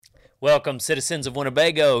Welcome, citizens of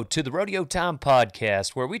Winnebago, to the Rodeo Time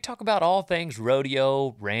Podcast, where we talk about all things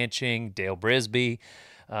rodeo, ranching, Dale Brisby,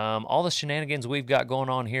 all the shenanigans we've got going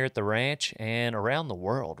on here at the ranch and around the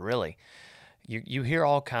world, really. You hear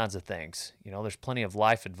all kinds of things. You know, there's plenty of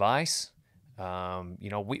life advice.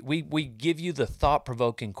 We give you the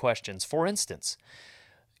thought-provoking questions. For instance,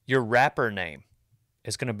 your rapper name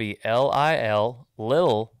is going to be L-I-L,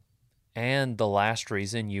 Lil, and the last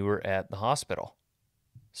reason you were at the hospital.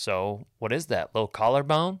 So what is that? Little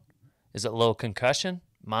collarbone? Is it a little concussion?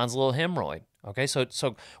 Mine's a little hemorrhoid. Okay, so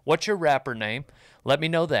what's your rapper name? Let me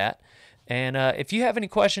know that. And if you have any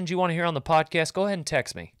questions you want to hear on the podcast, go ahead and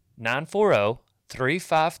text me,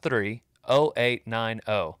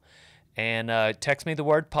 940-353-0890. And text me the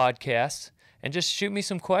word podcast and just shoot me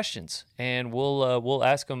some questions. And we'll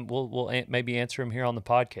ask them, we'll maybe answer them here on the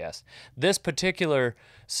podcast. This particular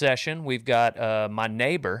session, we've got my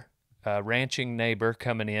neighbor, ranching neighbor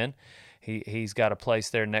coming in. He's got a place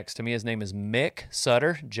there next to me. His name is Mick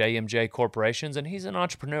Sutter, JMJ Corporations, and he's an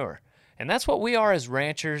entrepreneur. And that's what we are as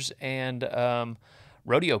ranchers and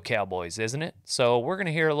rodeo cowboys, isn't it? So we're going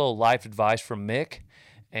to hear a little life advice from Mick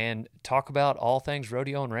and talk about all things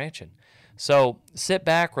rodeo and ranching. So sit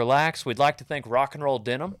back, relax. We'd like to thank Rock and Roll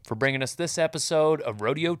Denim for bringing us this episode of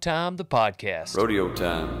Rodeo Time, the podcast. Rodeo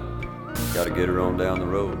time. Got to get her on down the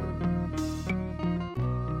road.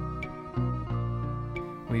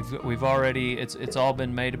 We've already, it's all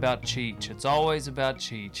been made about Cheech. It's always about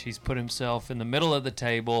Cheech. He's put himself in the middle of the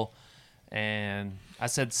table, and I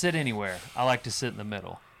said, sit anywhere. I like to sit in the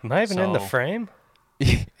middle. Am I even in the frame?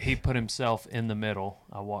 He put himself in the middle.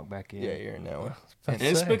 I walk back in. Yeah, you're in that one.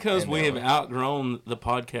 It's because we have outgrown the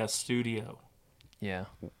podcast studio. Yeah.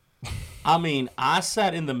 I mean, I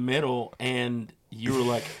sat in the middle, and you were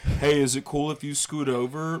like, hey, is it cool if you scoot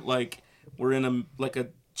over? Like, we're in a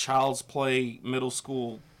child's play middle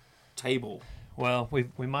school table. Well,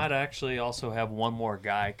 we might actually also have one more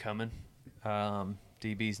guy coming.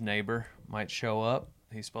 DB's neighbor might show up.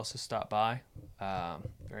 He's supposed to stop by.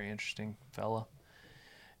 Very interesting fella.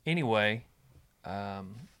 Anyway,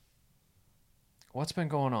 what's been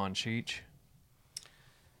going on, Cheech?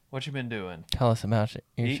 What you been doing? Tell us about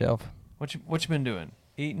yourself. What you been doing?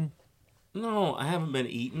 Eating? No, I haven't been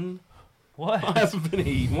eating. What? I haven't been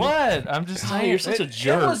eating. What? I'm just saying. You're such a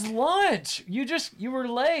jerk. It was lunch. You were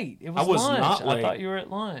late. It was I was lunch. not late. I thought you were at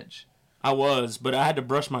lunch. I was, but I had to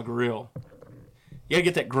brush my grill. You gotta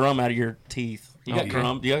get that grum out of your teeth. You got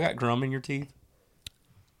grum? Do you got grum in your teeth?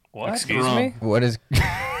 What? Excuse me? What is...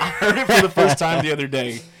 I heard it for the first time the other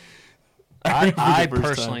day. I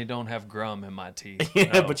personally don't have grum in my teeth.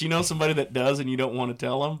 Yeah, no. But you know somebody that does and you don't want to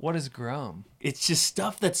tell them? What is grum? It's just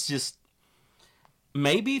stuff that's just...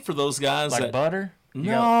 Maybe for those guys like that... butter?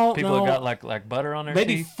 No, people that got like butter on their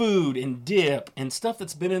maybe teeth? Food and dip and stuff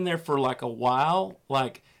that's been in there for like a while.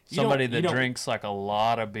 Like somebody that drinks like a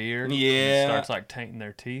lot of beer. Yeah. And starts like tainting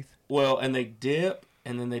their teeth. Well, and they dip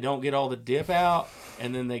and then they don't get all the dip out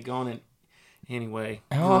and then they go on and... Anyway.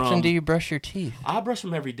 How often do you brush your teeth? I brush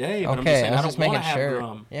them every day, but okay, I'm just saying I don't want to have sure.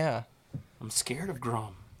 grum. Yeah. I'm scared of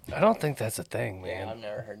grum. I don't think that's a thing, man. Yeah, I've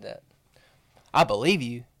never heard that. I believe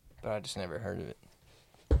you, but I just never heard of it.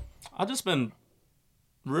 I've just been...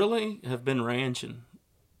 Really have been ranching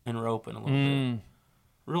and roping a little bit.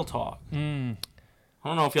 Real talk. I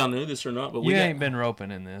don't know if y'all knew this or not, but you ain't been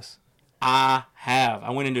roping in this. I have.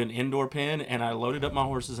 I went into an indoor pen and I loaded up my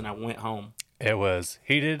horses and I went home. It was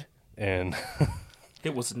heated and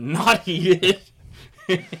it was not heated.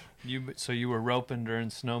 So you were roping during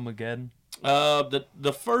Snowmageddon?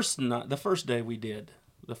 The first day we did.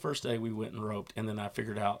 The first day we went and roped, and then I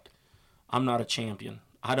figured out I'm not a champion.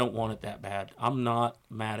 I don't want it that bad. I'm not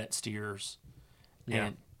mad at steers.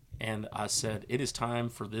 Yeah. And I said, it is time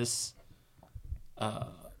for this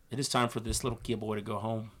little kid boy to go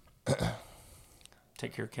home.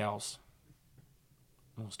 Take care of cows.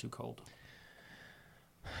 It was too cold.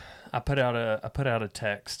 I put out a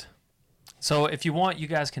text. So if you want, you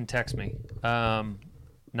guys can text me.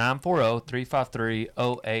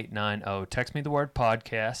 940-353-0890. Text me the word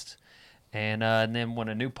podcast. And then when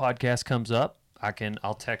a new podcast comes up,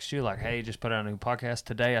 I'll text you like, hey, just put out a new podcast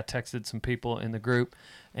today. I texted some people in the group,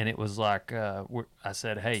 and it was like, I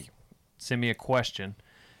said, hey, send me a question.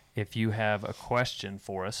 If you have a question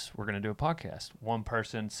for us, we're going to do a podcast. One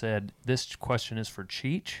person said, this question is for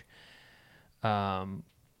Cheech. Never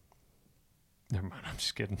mind, I'm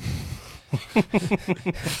just kidding.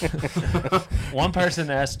 One person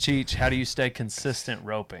asked Cheech, how do you stay consistent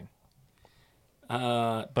roping?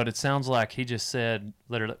 But it sounds like he just said,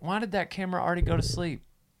 literally, why did that camera already go to sleep?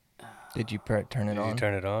 Did you turn it on? Did you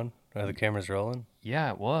turn it on? Are the cameras rolling?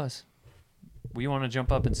 Yeah, it was. Will you want to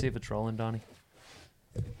jump up and see if it's rolling, Donnie?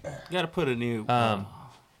 You got to put a new.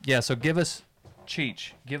 Yeah. So give us,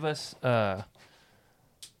 Cheech. Give us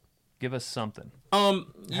something. How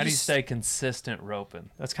do you stay consistent roping?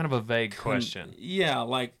 That's kind of a vague question. Yeah,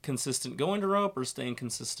 like consistent going to rope or staying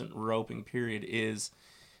consistent roping. Period is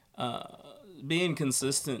being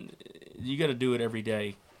consistent. You got to do it every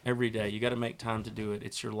day. Every day, you got to make time to do it.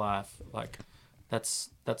 It's your life. Like that's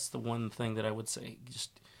the one thing that I would say.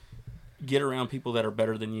 Just get around people that are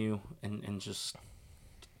better than you, and just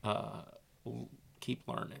keep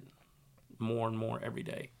learning more and more every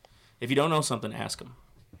day. If you don't know something, ask them.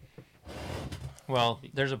 Well,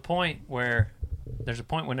 there's a point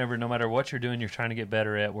whenever, no matter what you're doing, you're trying to get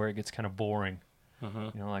better at, where it gets kind of boring.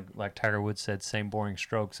 Mm-hmm. You know, like Tiger Woods said, same boring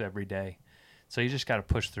strokes every day. So you just got to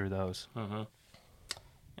push through those. Mm-hmm.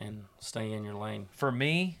 And stay in your lane. For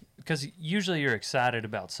me, because usually you're excited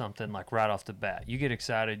about something like right off the bat. You get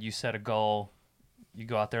excited, you set a goal, you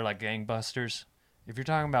go out there like gangbusters. If you're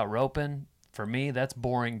talking about roping, for me, that's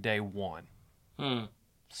boring day one.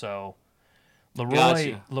 So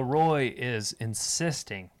Leroy is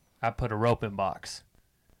insisting I put a roping box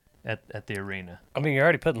at the arena. I mean, you're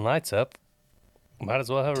already putting lights up. Might as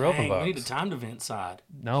well have a roping box. We need a timed event side.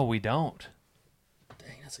 No, we don't.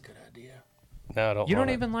 Dang, that's a good idea. No, I don't. You don't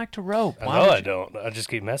even like to rope. I know I don't. I just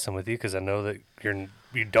keep messing with you because I know that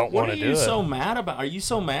you don't want to do it. What are you so mad about? Are you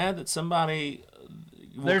so mad that somebody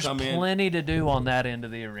will There's come in? plenty to do on that end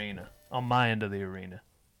of the arena, on my end of the arena.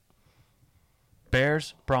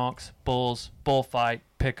 Bears, Broncs, Bulls, bullfight,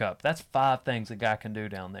 pickup. That's 5 things a guy can do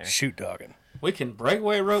down there. Shoot dogging. We can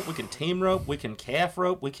breakaway rope. We can team rope. We can calf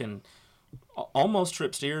rope. We can almost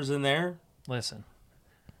trip steers in there. Listen,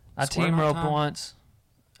 I Swear team on roped time. once.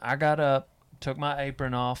 I got up, took my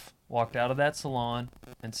apron off, walked out of that salon,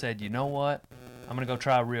 and said, you know what? I'm going to go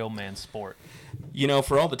try a real man's sport. You know,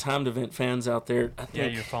 for all the timed event fans out there, I Yeah,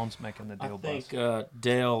 think, your phone's making the deal buzz.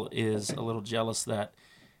 Dale is a little jealous that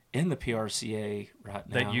in the PRCA right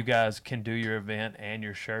now. That you guys can do your event and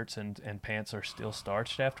your shirts and pants are still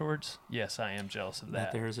starched afterwards? Yes, I am jealous of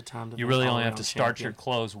that. there is a timed event. You really only have all-around to starch your champion.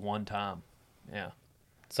 clothes one time. Yeah.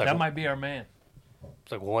 It's like That might be our man.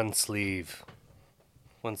 It's like one sleeve.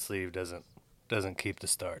 One sleeve doesn't keep the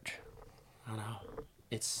starch. I know.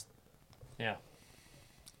 It's Yeah.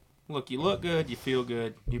 look. You look good. You feel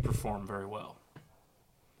good. You perform very well.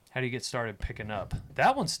 How do you get started picking up?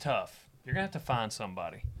 That one's tough. You're going to have to find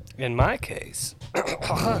somebody. In my case, you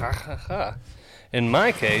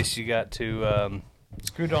got to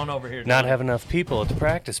Scoot on over here. not Johnny. have enough people at the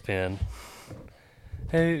practice pen.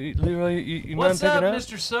 Hey, Leroy, you mind What's up, picking up?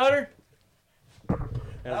 Mr. Sutter?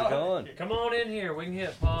 How's it going? Come on in here. We can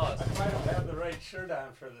hit pause. I don't have the right shirt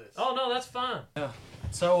on for this. Oh, no, that's fine. Yeah.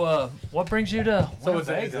 So, what brings you to So is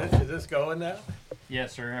Winnebago? this going now?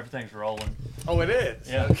 Yes, sir. Everything's rolling. Oh, it is?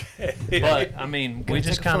 Yeah. Okay. But, I mean, we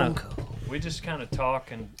just kind of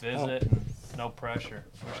talk and visit and no pressure.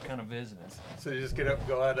 We're just kind of visiting. So you just get up and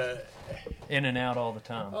go out In and out all the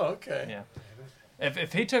time. Oh, okay. Yeah.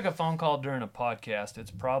 If he took a phone call during a podcast,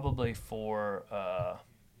 it's probably for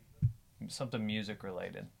something music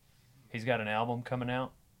related. He's got an album coming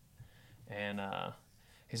out, and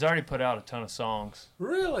he's already put out a ton of songs.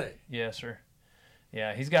 Really? Yes, sir.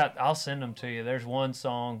 Yeah, he's got. I'll send them to you. There's one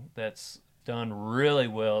song that's done really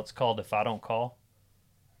well. It's called "If I Don't Call."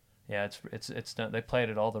 Yeah, it's done. They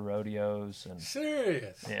played at all the rodeos and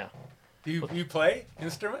Serious? yeah. Do you play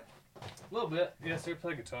instrument? A little bit. Yes, sir.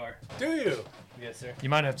 Play guitar. Do you? Yes, sir. You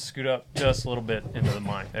might have to scoot up just a little bit into the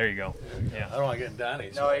mic. There you go. I Yeah, don't want to get in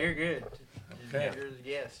Donnie's. No, you're good. Okay. You're the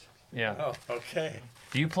guest. yeah. Oh, okay.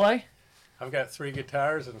 Do you play? I've got 3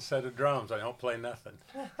 guitars and a set of drums. I don't play nothing.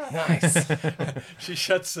 Nice. She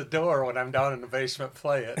shuts the door when I'm down in the basement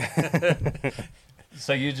playing.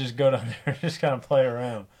 So you just go down there and just kind of play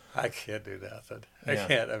around. I can't do nothing. Yeah. I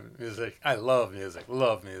can't. Music. I love music,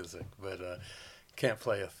 but can't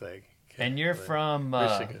play a thing. Can't And you're play. from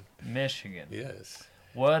Michigan. Michigan. Yes.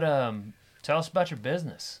 What? Tell us about your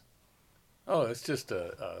business. Oh, it's just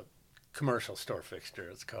a commercial store fixture.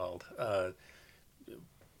 It's called.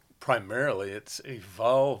 Primarily, it's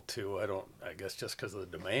evolved to I guess just because of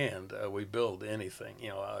the demand, we build anything,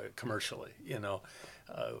 commercially,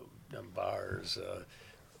 bars,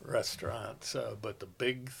 restaurants. But the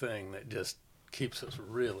big thing that just keeps us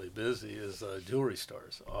really busy is jewelry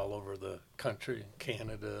stores all over the country,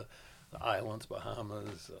 Canada, the islands,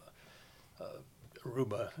 Bahamas,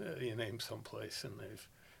 Aruba, you name someplace, and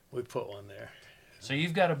we put one there. So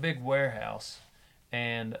you've got a big warehouse,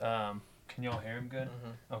 and can y'all hear him good?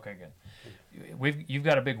 Mm-hmm. Okay, good. You've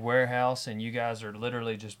got a big warehouse, and you guys are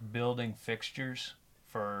literally just building fixtures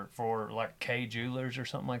for like K Jewelers or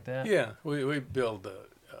something like that? Yeah, we build.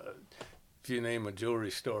 If you name a jewelry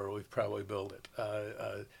store, we've probably built it.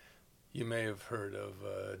 You may have heard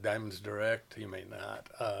of Diamonds Direct. You may not.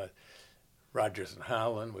 Rogers and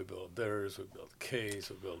Holland, we build theirs. We build K's.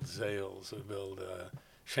 We build Zales. We build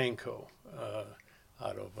Shanko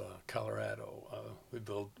out of Colorado.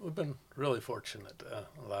 We've been really fortunate.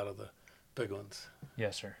 A lot of the big ones.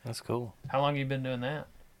 Yes, sir. That's cool. How long have you been doing that?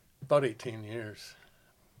 About 18 years.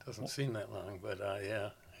 Doesn't seem that long, but yeah.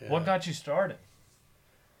 What got you started?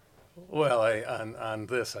 Well, on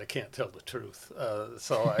this, I can't tell the truth,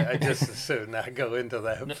 so I just as soon not go into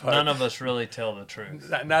that part. None of us really tell the truth.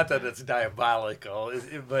 Not that it's diabolical,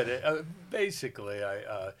 but basically,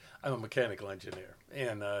 I'm a mechanical engineer,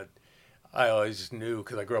 and I always knew,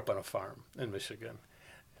 because I grew up on a farm in Michigan,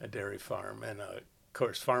 a dairy farm, and of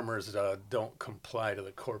course, farmers don't comply to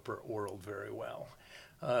the corporate world very well.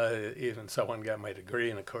 Even so, I got my degree,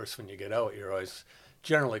 and of course, when you get out, you're always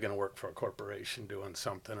generally going to work for a corporation doing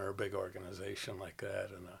something, or a big organization like that,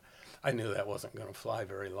 and I knew that wasn't going to fly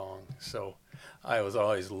very long, so I was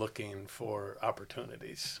always looking for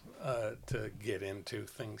opportunities to get into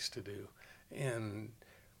things to do, and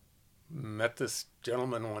met this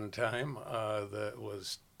gentleman one time that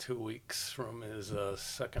was 2 weeks from his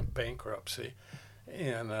second bankruptcy,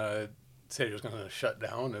 and said he was going to shut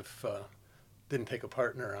down if didn't take a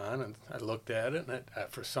partner on, and I looked at it, and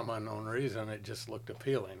for some unknown reason, it just looked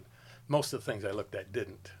appealing. Most of the things I looked at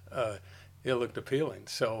didn't. It looked appealing,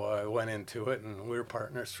 so I went into it, and we were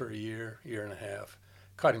partners for a year and a half.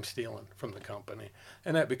 Caught him stealing from the company,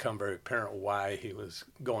 and that became very apparent why he was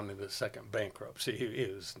going into the second bankruptcy.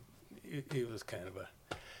 He was kind of a,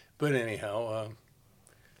 but anyhow,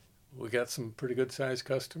 we got some pretty good sized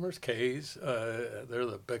customers. K's, they're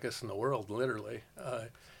the biggest in the world, literally.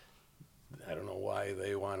 I don't know why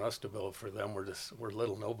they want us to build for them. We're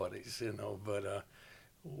little nobodies, but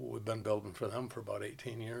we've been building for them for about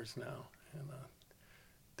 18 years now, and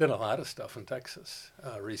did a lot of stuff in Texas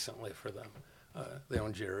recently for them. They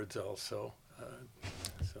own Jared's also.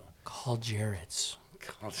 Call Jared's.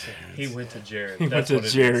 He went to Jared. He went to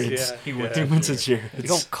Jared's. Yeah, He went He went to Jared's. You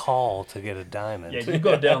don't call to get a diamond. Yeah, you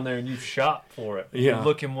go down there and you shop for it. Yeah. You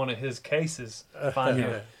look in one of his cases, find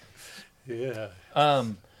it. Yeah.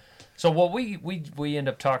 So what we end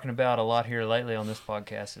up talking about a lot here lately on this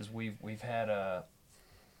podcast is we've had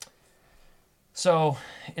so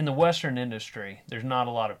in the Western industry, there's not a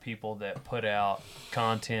lot of people that put out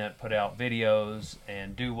content, put out videos,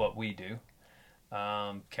 and do what we do.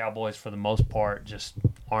 Cowboys, for the most part, just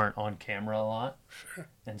aren't on camera a lot. Sure.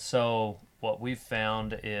 And so what we've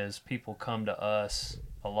found is people come to us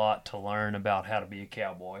a lot to learn about how to be a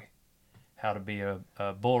cowboy, how to be a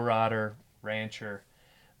bull rider, rancher,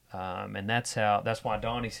 and that's why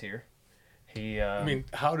Donnie's here. I mean,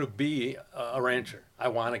 how to be a rancher. I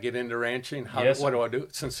want to get into ranching. Yes, what do I do?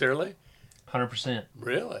 Sincerely? 100%.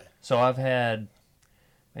 Really? So I've had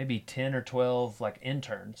maybe 10 or 12 like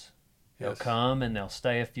interns. They'll Yes. come and they'll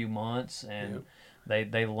stay a few months, and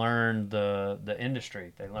they learn the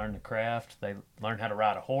industry. They learn the craft. They learn how to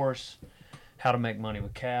ride a horse, how to make money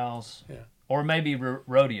with cows, or maybe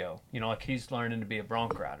rodeo. Like he's learning to be a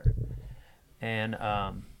bronc rider. And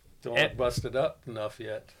Don't bust it up enough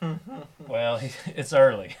yet. well, it's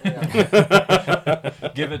early.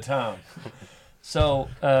 Give it time. So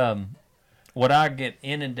what I get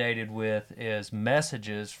inundated with is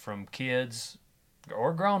messages from kids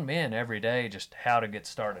or grown men every day, just how to get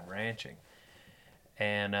started ranching.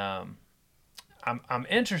 And I'm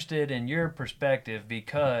interested in your perspective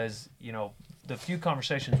because the few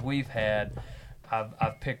conversations we've had,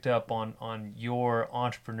 I've picked up on your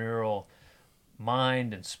entrepreneurial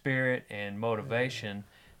mind and spirit and motivation,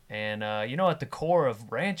 and at the core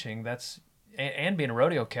of ranching, and being a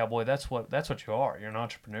rodeo cowboy, that's what you are. You're an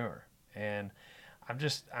entrepreneur, and I'm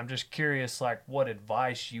just curious, like, what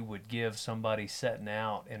advice you would give somebody setting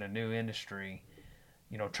out in a new industry,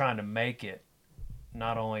 trying to make it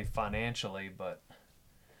not only financially but.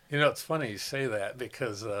 It's funny you say that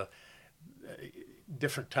because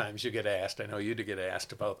different times you get asked. I know you do get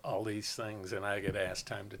asked about all these things, and I get asked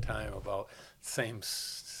time to time about same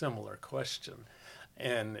similar question.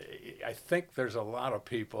 And I think there's a lot of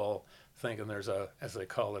people thinking there's as they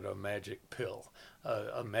call it, a magic pill,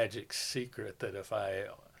 a magic secret that if I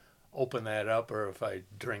open that up, or if I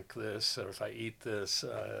drink this, or if I eat this,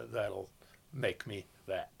 that'll make me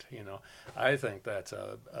that. I think that's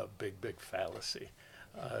a big fallacy.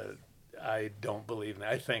 I don't believe in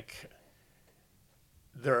that. I think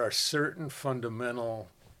there are certain fundamental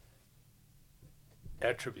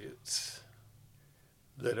attributes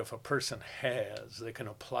that if a person has, they can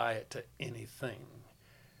apply it to anything.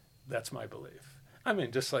 That's my belief. I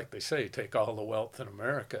mean, just like they say, take all the wealth in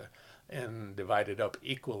America and divide it up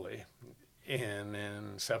equally. And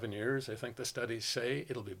in 7 years, I think the studies say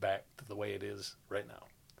it'll be back to the way it is right now.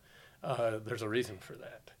 There's a reason for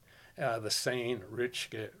that. The saying, rich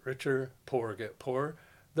get richer, poor get poorer,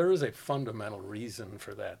 there is a fundamental reason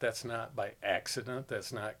for that. That's not by accident.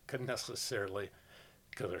 That's not necessarily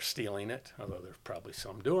because they're stealing it, although there's probably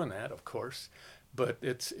some doing that, of course. But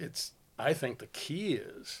I think the key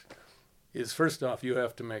is first off, you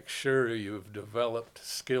have to make sure you've developed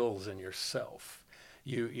skills in yourself.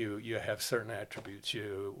 You have certain attributes.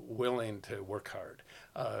 You're willing to work hard.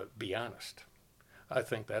 Be honest. I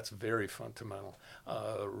think that's very fundamental.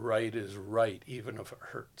 Right is right, even if it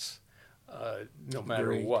hurts, no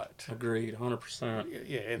matter what. Agreed, 100%.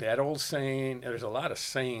 Yeah, and that old saying, there's a lot of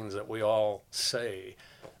sayings that we all say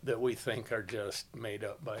that we think are just made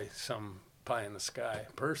up by some pie-in-the-sky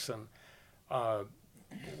person.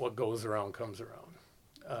 What goes around comes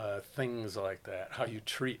around. Things like that, how you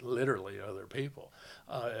treat literally other people.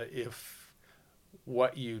 If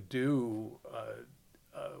what you do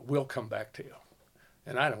will come back to you.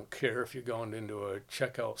 And I don't care if you're going into a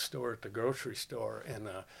checkout store at the grocery store and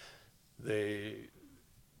they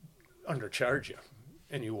undercharge you,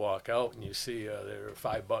 and you walk out and you see they're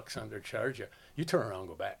 $5 undercharge you. You turn around and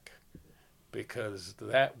go back, because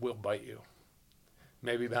that will bite you.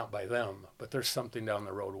 Maybe not by them, but there's something down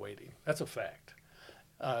the road waiting. That's a fact.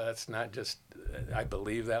 That's not just, I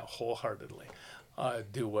believe that wholeheartedly.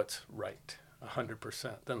 Do what's right,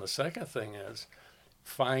 100%. Then the second thing is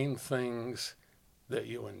find things that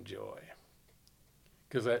you enjoy.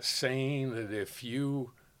 Because that's saying that if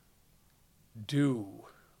you do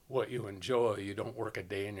what you enjoy, you don't work a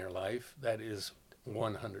day in your life, that is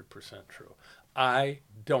 100% true. I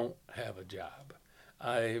don't have a job.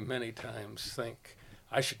 I many times think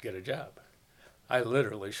I should get a job. I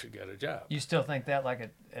literally should get a job. You still think that,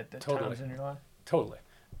 like at the Totally. times in your life? Totally.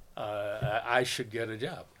 I should get a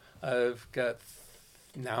job.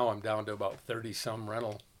 Now I'm down to about 30 some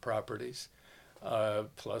rental properties,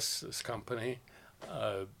 plus this company.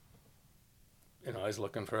 I was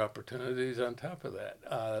looking for opportunities on top of that.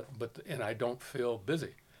 And I don't feel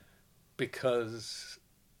busy because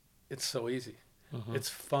it's so easy. Mm-hmm. It's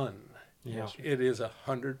fun. Yeah. It is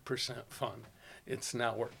 100% fun. It's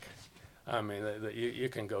not work. I mean, you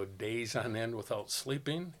can go days on end without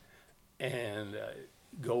sleeping and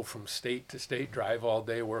go from state to state, drive all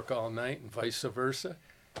day, work all night, and vice versa.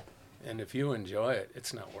 And if you enjoy it,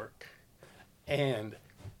 it's not work. And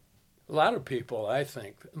a lot of people, I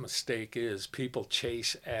think, the mistake is people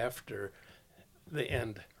chase after the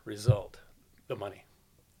end result, the money.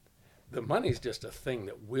 The money's just a thing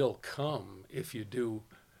that will come if you do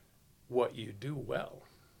what you do well.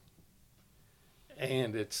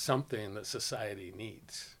 And it's something that society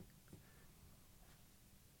needs.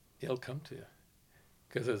 It'll come to you.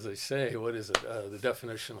 Because as they say, what is it? The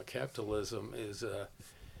definition of capitalism is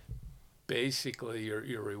basically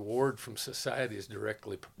your reward from society is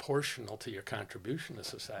directly proportional to your contribution to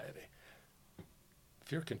society.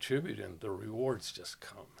 If you're contributing, the rewards just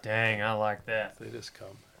come. Dang, I like that. They just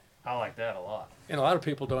come. I like that a lot. And a lot of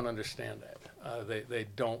people don't understand that. They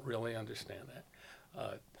don't really understand that.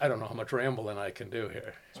 I don't know how much rambling I can do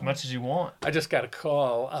here. As much as you want. I just got a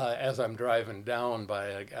call as I'm driving down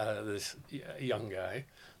by this young guy.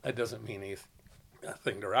 That doesn't mean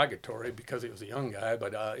anything derogatory because he was a young guy,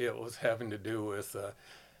 but it was having to do with,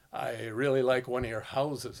 I really like one of your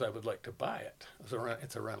houses. I would like to buy it.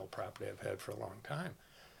 It's a rental property I've had for a long time.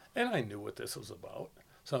 And I knew what this was about.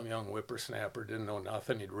 Some young whippersnapper didn't know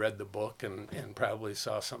nothing. He'd read the book and probably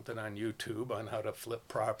saw something on YouTube on how to flip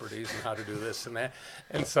properties and how to do this and that.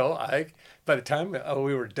 And so by the time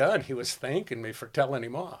we were done, he was thanking me for telling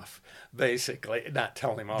him off, basically. Not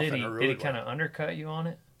telling him off in a rude way. Did he kind of undercut you on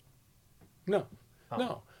it? No,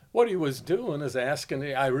 no. What he was doing is asking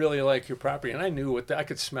me, I really like your property. And I knew I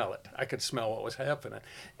could smell it. I could smell what was happening.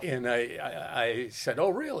 And I said, oh,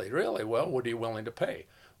 really, really? Well, what are you willing to pay?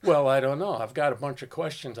 Well, I don't know. I've got a bunch of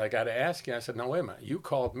questions I got to ask you. I said, no, wait a minute. You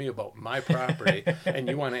called me about my property, and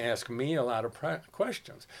you want to ask me a lot of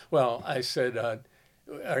questions. Well, I said,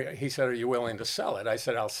 he said, are you willing to sell it? I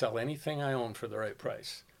said, I'll sell anything I own for the right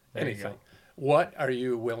price. There you Anything. go. What are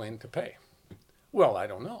you willing to pay? Well, I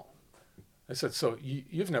don't know. I said, so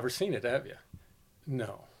you've never seen it, have you?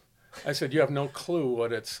 No. I said, you have no clue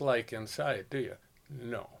what it's like inside, do you?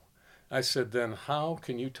 No. I said, then how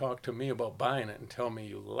can you talk to me about buying it and tell me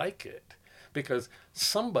you like it, because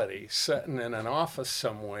somebody sitting in an office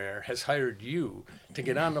somewhere has hired you to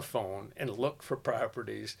get on the phone and look for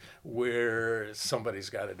properties where somebody's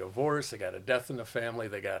got a divorce, they got a death in the family,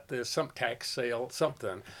 they got this, some tax sale,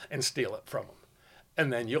 something, and steal it from them.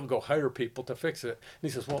 And then you'll go hire people to fix it. And he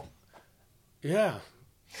says, well, yeah,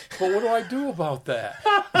 but what do I do about that?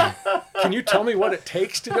 Can you tell me what it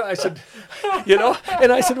takes to do? I said,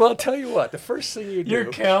 and I said, well, I'll tell you what, the first thing you do.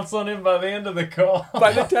 You're counseling him by the end of the call.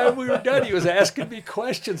 By the time we were done, he was asking me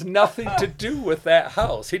questions, nothing to do with that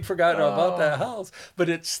house. He'd forgotten about that house. But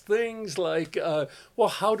it's things like, well,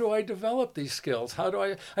 how do I develop these skills?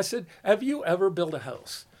 I said, have you ever built a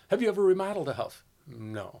house? Have you ever remodeled a house?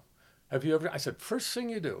 No. Have you ever? I said, first thing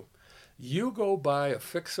you do, you go buy a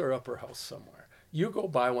fixer-upper house somewhere. You go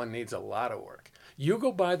buy one that needs a lot of work. You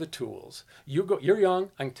go buy the tools. You're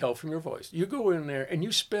young, I can tell from your voice. You go in there and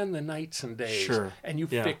you spend the nights and days and you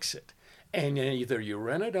fix it. And either you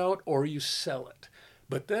rent it out or you sell it.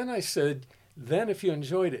 But then I said, then if you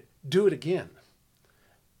enjoyed it, do it again.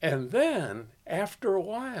 And then after a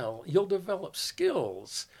while, you'll develop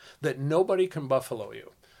skills that nobody can buffalo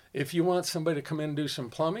you. If you want somebody to come in and do some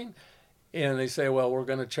plumbing, and they say, well, we're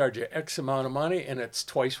going to charge you X amount of money, and it's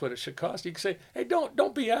twice what it should cost. You can say, hey, don't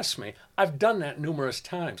BS me. I've done that numerous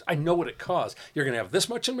times. I know what it costs. You're going to have this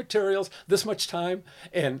much in materials, this much time,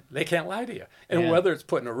 and they can't lie to you. And whether it's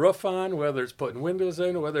putting a roof on, whether it's putting windows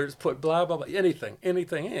in, whether it's put blah, blah, blah, anything.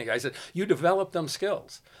 I said, you develop them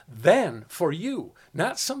skills. Then, for you,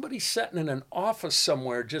 not somebody sitting in an office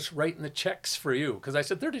somewhere just writing the checks for you. Because I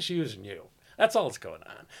said, they're just using you. That's all that's going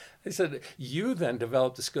on. They said, you then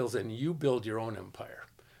develop the skills and you build your own empire.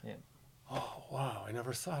 Yeah. Oh, wow, I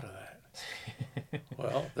never thought of that.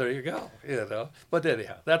 Well, there you go, But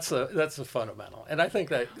anyhow, that's a fundamental. And I think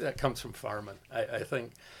that comes from farming. I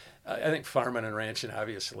think farming and ranching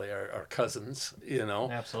obviously are cousins,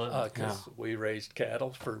 Absolutely. Because we raised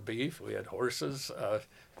cattle for beef. We had horses,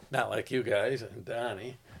 not like you guys and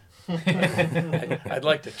Donnie. I'd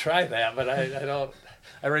like to try that, but I don't.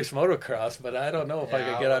 I race motocross, but I don't know if I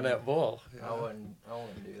could get on that bull. I wouldn't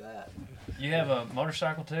do that. You have a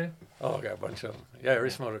motorcycle too? Oh, I got a bunch of them. Yeah, I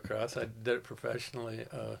race motocross. I did it professionally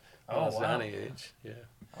when I was Donnie age. Yeah.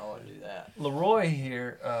 I wouldn't do that. Leroy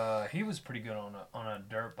here, he was pretty good on a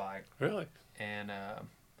dirt bike. Really? And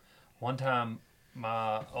one time,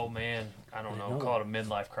 my old man, I don't know, call it a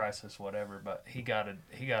midlife crisis, whatever, but he got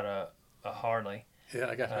a Harley. Yeah,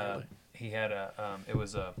 I got Harley. He had it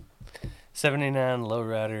was a 79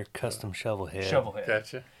 Lowrider custom shovel head.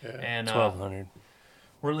 Gotcha. Yeah. And 1200.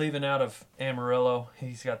 We're leaving out of Amarillo.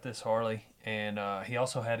 He's got this Harley, and he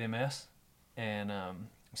also had MS, and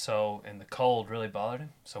the cold really bothered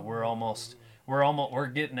him. So we're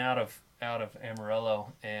getting out of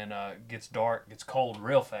Amarillo, and gets dark, gets cold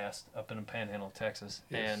real fast up in the Panhandle of Texas,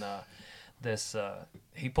 and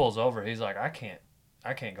he pulls over. He's like, I can't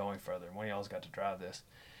go any further. One of y'all's got to drive this.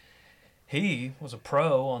 He was a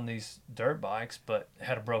pro on these dirt bikes, but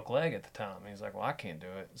had a broke leg at the time. He's like, well, I can't do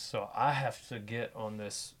it. So I have to get on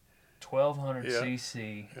this 1200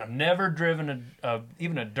 cc. I've never driven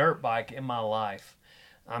even a dirt bike in my life.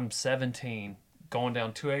 I'm 17, going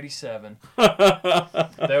down 287.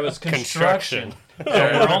 There was construction. So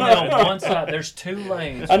we're only on one side. There's 2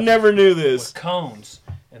 lanes. I never knew this. With cones.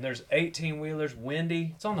 And there's 18-wheelers,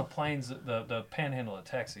 windy. It's on the plains, the Panhandle of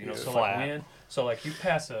Texas, so flat. like wind. So like you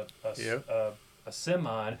pass a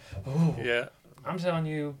semi, I'm telling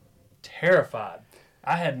you, terrified.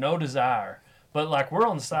 I had no desire. But like we're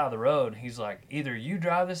on the side of the road, and he's like, either you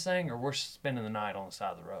drive this thing or we're spending the night on the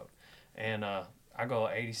side of the road. And I go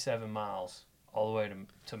 87 miles all the way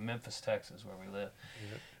to Memphis, Texas, where we live.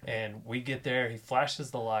 Yep. And we get there, he flashes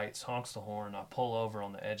the lights, honks the horn, I pull over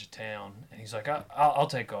on the edge of town, and he's like, I'll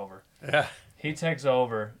take over. Yeah. He takes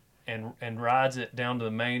over and rides it down to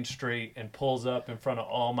the main street and pulls up in front of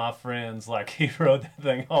all my friends like he rode that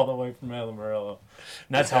thing all the way from Amarillo.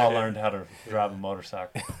 And that's how I learned how to drive a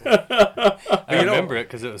motorcycle. I remember it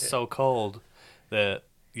because it was so cold that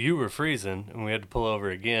you were freezing, and we had to pull over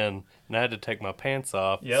again, and I had to take my pants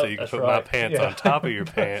off so you could put my pants on top of your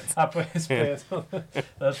pants. I put his pants on.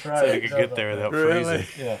 That's right. So you could get there without freezing.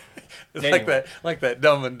 Yeah. It's anyway. like that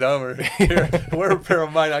Dumb and Dumber. Here, wear a pair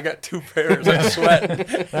of mine. I got 2 pairs. I'm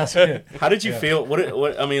sweating. That's good. How did you feel?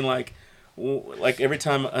 What I mean, like every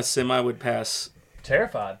time a semi would pass.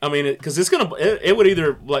 Terrified. I mean, because it would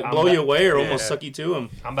either blow you away or almost suck you to him.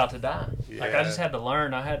 I'm about to die. Yeah. Like I just had to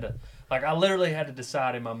learn. I literally had to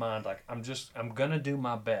decide in my mind, like, I'm going to do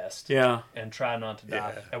my best. Yeah. And try not to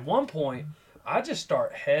die. Yeah. At one point, I just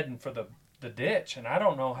start heading for the ditch, and I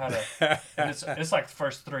don't know how to, it's like the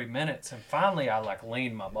first 3 minutes, and finally I,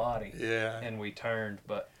 leaned my body. Yeah. And we turned,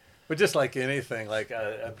 but. But just like anything, like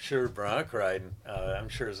I'm sure bronc riding, I'm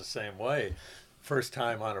sure is the same way. First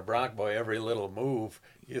time on a bronc, boy, every little move,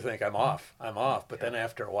 you think I'm off. But then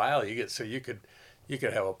after a while, you get so you could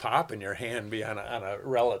have a pop in your hand, be on a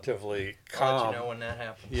relatively calm. I'll let you know when that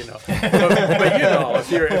happens. You know, but you know,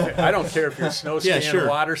 if I don't care if you're snow skiing, sure.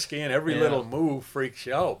 water skiing, every little move freaks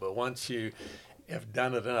you out. But once you have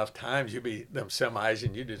done it enough times, you be them semis,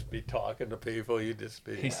 and you just be talking to people. You just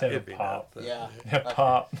be. He said it'd be pop. nothing. Yeah.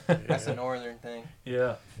 Pop. That's a northern thing.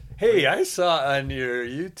 Yeah. Hey, I saw on your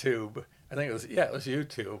YouTube. I think it was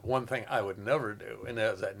YouTube. One thing I would never do, and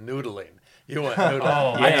that was that noodling. You went noodling.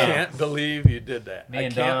 Oh, I yeah. can't believe you did that. Me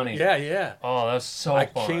and Donnie. Yeah. Oh, that's so I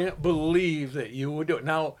fun. can't believe that you would do it.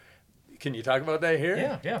 Now, can you talk about that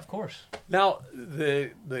here? Yeah, of course. Now,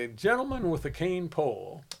 the gentleman with the cane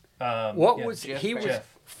pole, was Jeff he was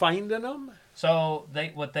Jeff. finding them? So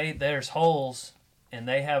there's holes and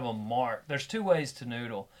they have them marked. There's two ways to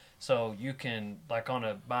noodle. So you can by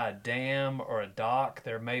a dam or a dock,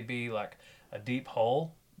 there may be like a deep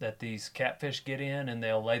hole that these catfish get in and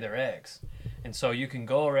they'll lay their eggs. And so you can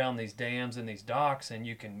go around these dams and these docks and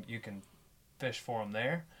you can fish for them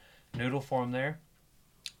there, noodle for them there.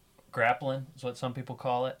 Grappling is what some people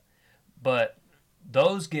call it. But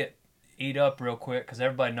those get eat up real quick because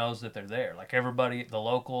everybody knows that they're there. Like everybody, the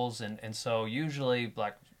locals, and so usually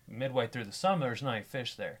like midway through the summer, there's not any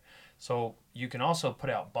fish there. So you can also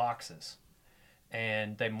put out boxes,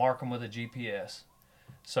 and they mark them with a GPS.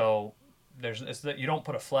 So you don't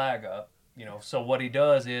put a flag up, you know. So what he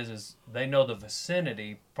does is they know the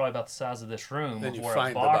vicinity, probably about the size of this room, Then of you where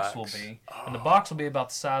find a the box box. will be, and the box will be about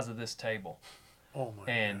the size of this table. Oh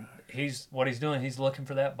my! And he's looking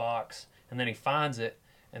for that box, and then he finds it,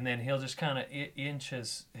 and then he'll just kind of inch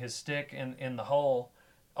his stick in the hole.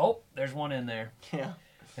 Oh, there's one in there. Yeah.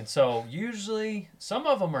 And so usually some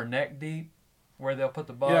of them are neck deep, where they'll put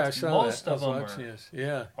the box. Yeah, I saw Most that. of them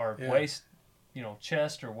are waist,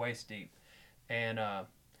 chest or waist deep, and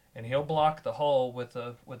he'll block the hole with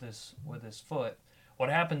his foot. What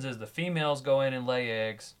happens is the females go in and lay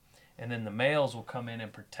eggs, and then the males will come in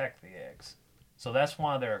and protect the eggs. So that's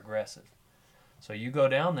why they're aggressive. So you go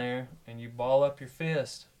down there and you ball up your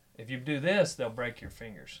fist. If you do this, they'll break your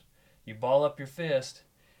fingers. You ball up your fist,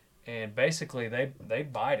 and basically they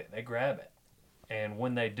bite it, they grab it. And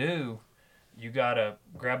when they do, you got to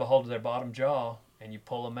grab a hold of their bottom jaw and you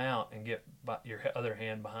pull them out and get your other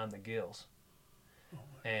hand behind the gills.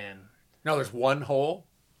 And now there's one hole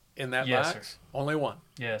in that Yes, box. Sir. Only one.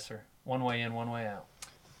 yes, sir. One way in, one way out.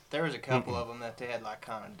 There was a couple of them that they had like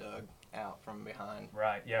kind of dug out from behind.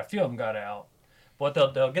 Right. Yeah, a few of them got out. But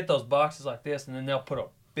they'll get those boxes like this, and then they'll put a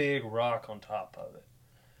big rock on top of it.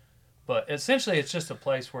 But essentially, it's just a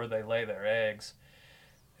place where they lay their eggs.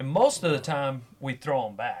 And most of the time, we throw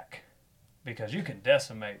them back because you can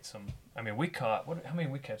decimate some. I mean, we caught how many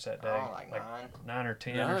we catch that day? Oh, like 9. 9 or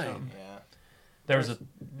 10 or something. Yeah. There was a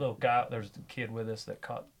little guy. There was a kid with us that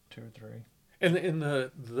caught 2 or 3. And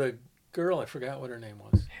the girl, I forgot what her name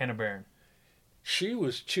was. Hannah Barron. She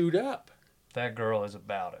was chewed up. That girl is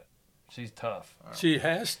about it. She's tough. She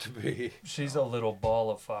has to be. She's a little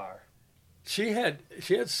ball of fire. She had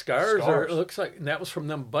scars. Or it looks like, and that was from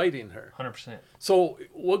them biting her. 100%. So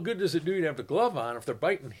what good does it do to have the glove on if they're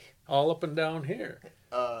biting all up and down here?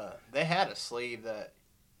 They had a sleeve that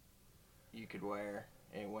you could wear.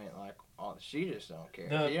 It went like, oh, she just don't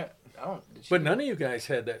care. But none of you guys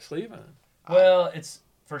had that sleeve on. Well, it's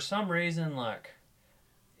for some reason like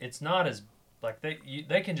it's not as like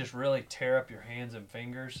they can just really tear up your hands and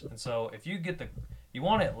fingers, and so if you get you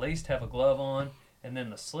want to at least have a glove on, and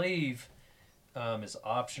then the sleeve is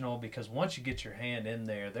optional because once you get your hand in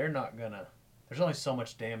there, there's only so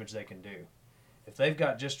much damage they can do. If they've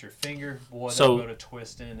got just your finger, boy, they'll go to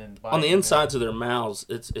twisting and biting. On the insides of their mouths,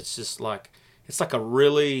 it's just like it's like a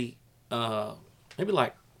really maybe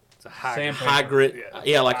like It's a high grit, like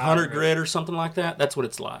 100 grit or something like that. That's what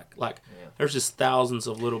it's like. There's just thousands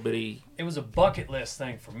of little bitty. It was a bucket list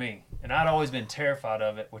thing for me, and I'd always been terrified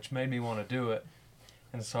of it, which made me want to do it.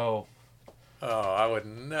 And so, I would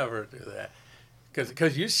never do that.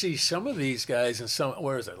 Because you see some of these guys in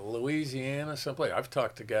where is it, Louisiana, someplace. I've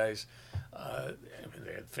talked to guys,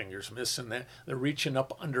 they had fingers missing. They're reaching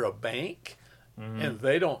up under a bank, and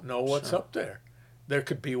they don't know what's up there. There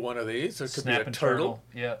could be one of these. There could be a turtle.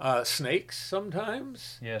 Yeah. Snakes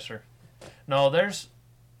sometimes. Yes, sir. No,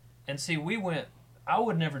 and see, I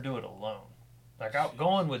would never do it alone. Like,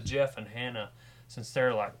 going with Jeff and Hannah, since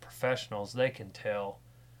they're like professionals, they can tell.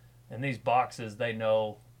 And these boxes, they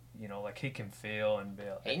know, like he can feel and be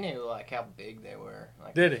like, he knew like how big they were.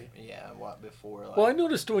 Like, did he? Yeah, before. Like, well, I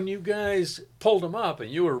noticed when you guys pulled them up and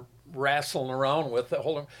you were wrestling around with it,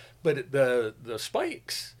 but the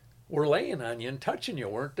spikes were laying on you and touching you,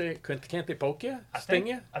 weren't they? Can't they poke you, sting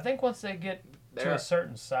you? I think once they get to a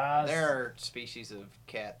certain size, there are species of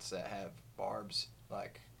cats that have barbs,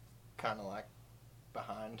 like kind of like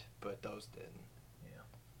behind, but those didn't. Yeah,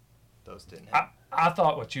 those didn't. I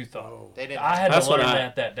thought what you thought. Oh. They didn't. I had to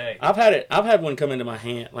learn that day. I've had one come into my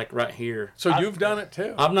hand, like right here. So you've done it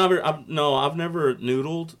too? I've never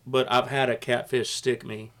noodled, but I've had a catfish stick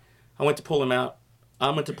me. I went to pull him out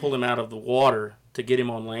of the water to get him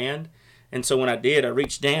on land, and so when I did, I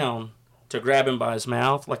reached down to grab him by his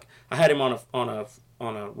mouth. Like I had him on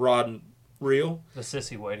a rod and reel. The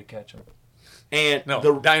sissy way to catch him. And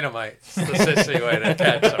dynamite's the sissy way to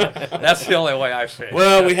catch them. That's the only way I fish.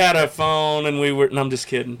 Well, we had a phone, and we were. No, I'm just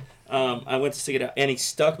kidding. I went to stick it out, and he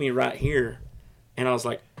stuck me right here, and I was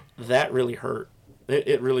like, "That really hurt.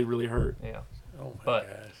 It really, really hurt." Yeah. Oh my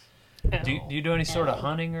gosh. Do you do any sort of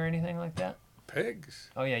hunting or anything like that? Pigs.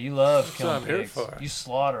 Oh yeah, you love That's killing what I'm here pigs. for. You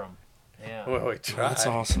slaughter them. Yeah. Well, we try. That's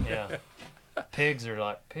awesome. Yeah. Pigs are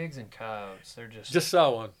like pigs and coyotes. They're just. Just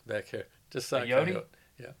saw one back here. Just saw a Coyote? coyote.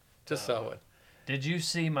 Yeah. Just saw one. Did you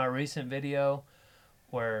see my recent video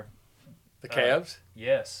where? The calves?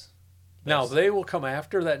 Yes. Now, they will come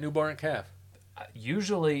after that newborn calf.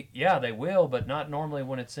 Usually, yeah, they will, but not normally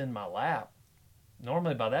when it's in my lap.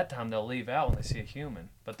 Normally, by that time, they'll leave out when they see a human.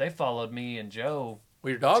 But they followed me and Joe.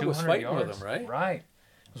 Well, your dog was 200 fighting yards. with them, right? Right.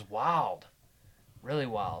 It was wild. Really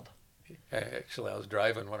wild. Actually, I was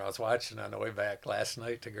driving when I was watching on the way back last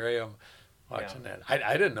night to Graham, watching that.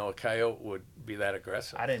 I didn't know a coyote would be that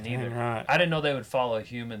aggressive. I didn't either. Right. I didn't know they would follow a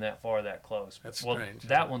human that far, that close. That's strange.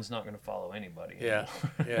 That one's not going to follow anybody. Yeah.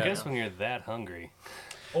 Yeah. I guess when you're that hungry.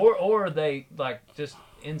 Or they like just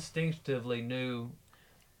instinctively knew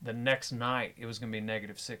the next night it was going to be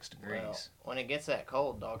 -6 degrees. Well, when it gets that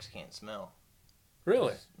cold, dogs can't smell.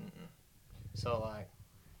 Really? So like,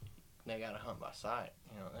 they gotta hunt by sight.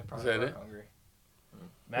 You know, they Is probably that were it? hungry.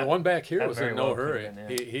 The one back here that was very in no well could've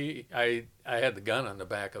hurry. been, yeah. I had the gun on the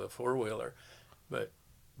back of the 4-wheeler, but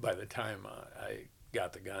by the time I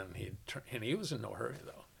got the gun, and he was in no hurry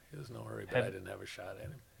though. He was in no hurry, but I didn't have a shot at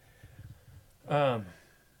him.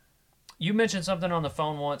 You mentioned something on the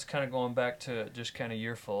phone once, kind of going back to just kind of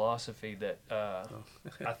your philosophy that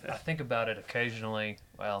I think about it occasionally.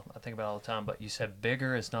 Well, I think about it all the time, but you said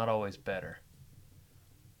bigger is not always better.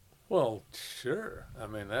 Well, sure. I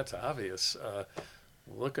mean, that's obvious.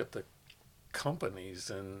 Look at the companies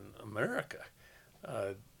in America.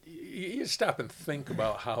 You stop and think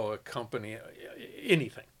about how a company,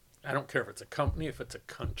 anything, I don't care if it's a company, if it's a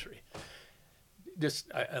country.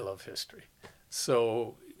 I love history.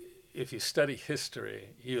 So if you study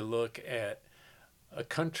history, you look at a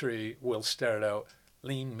country will start out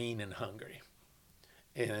lean, mean, and hungry.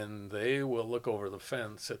 And they will look over the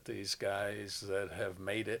fence at these guys that have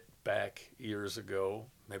made it back years ago,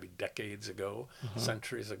 maybe decades ago,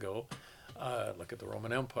 centuries ago. Look at the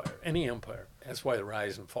Roman Empire, any empire. That's why the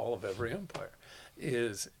rise and fall of every empire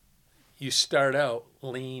is you start out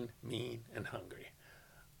lean, mean, and hungry.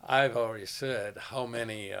 I've already said how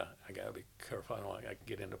many, I got to be careful, I don't want to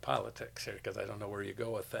get into politics here because I don't know where you go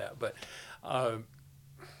with that, but how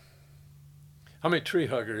many tree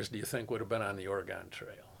huggers do you think would have been on the Oregon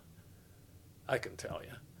Trail? I can tell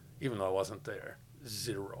you, even though I wasn't there,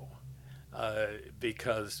 0.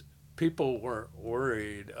 Because people weren't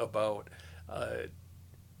worried about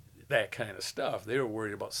that kind of stuff. They were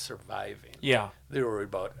worried about surviving. Yeah. They were worried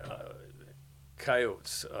about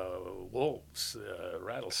coyotes, wolves,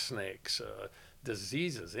 rattlesnakes,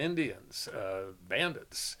 diseases, Indians,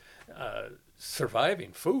 bandits,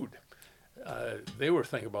 surviving, food. They were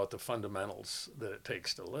thinking about the fundamentals that it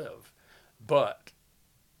takes to live. But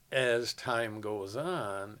as time goes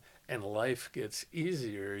on and life gets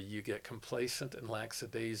easier, you get complacent and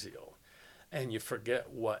lackadaisical. And you forget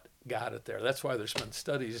what got it there. That's why there's been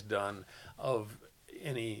studies done of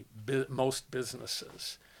most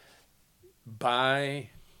businesses. By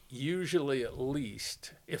usually at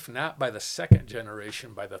least, if not by the second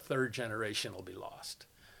generation, by the third generation it'll be lost.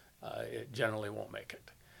 It generally won't make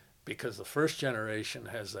it because the first generation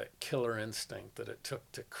has that killer instinct that it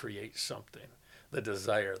took to create something, the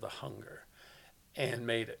desire, the hunger, and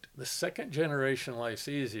made it. The second generation life's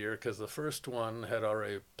easier because the first one had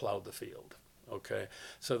already plowed the field. Okay,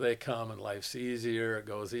 so they come and life's easier, it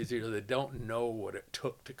goes easier. They don't know what it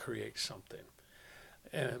took to create something.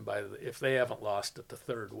 And if they haven't lost it, the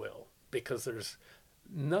third will, because there's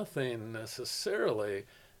nothing necessarily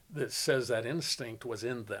that says that instinct was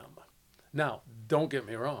in them. Now, don't get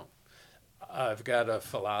me wrong. I've got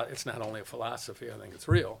it's not only a philosophy, I think it's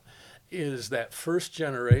real, is that first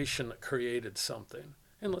generation that created something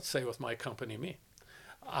and let's say with my company, me,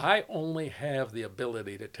 I only have the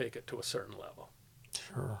ability to take it to a certain level.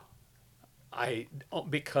 Sure.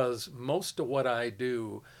 Because most of what I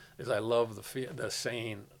do is I love the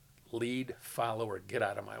saying, lead, follow, or get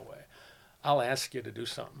out of my way. I'll ask you to do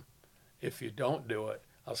something. If you don't do it,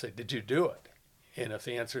 I'll say, did you do it? And if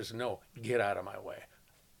the answer is no, get out of my way.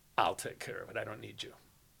 I'll take care of it. I don't need you.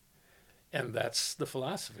 And that's the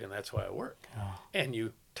philosophy, and that's why I work. Yeah. And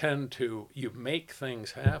you make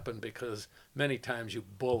things happen because many times you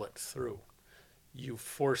bullet through. You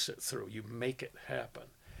force it through. You make it happen.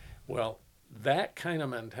 Well, that kind of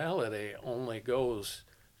mentality only goes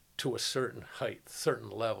to a certain height, certain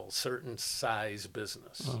level, certain size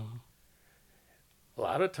business. A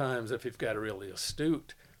lot of times, if you've got a really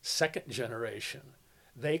astute second generation,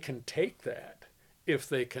 they can take that if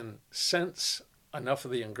they can sense enough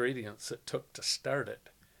of the ingredients it took to start it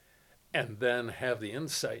and then have the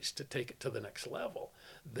insights to take it to the next level.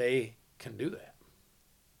 They can do that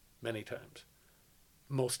many times.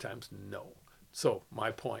 Most times, no. So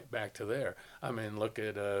my point back to there, I mean, look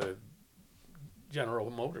at General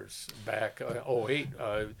Motors back 08.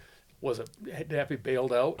 Was it had to be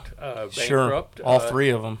bailed out, bankrupt? Sure, all three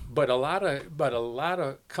of them. But a lot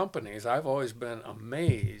of companies, I've always been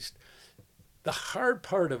amazed. The hard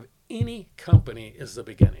part of any company is the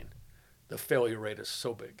beginning. The failure rate is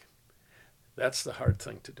so big. That's the hard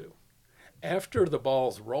thing to do. After the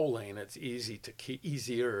ball's rolling, it's easier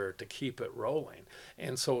to keep it rolling.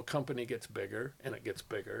 And so a company gets bigger, and it gets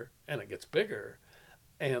bigger, and it gets bigger,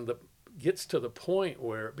 and gets to the point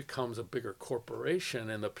where it becomes a bigger corporation,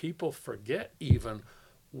 and the people forget even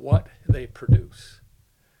what they produce.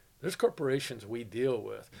 There's corporations we deal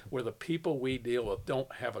with where the people we deal with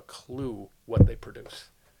don't have a clue what they produce.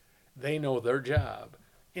 They know their job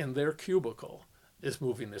in their cubicle is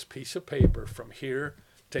moving this piece of paper from here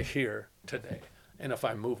to here today. And if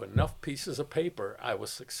I move enough pieces of paper, I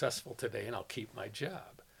was successful today and I'll keep my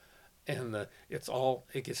job. And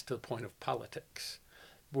it gets to the point of politics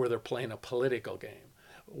where they're playing a political game.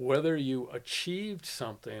 Whether you achieved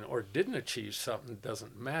something or didn't achieve something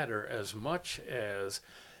doesn't matter as much as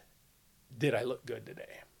did I look good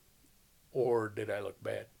today or did I look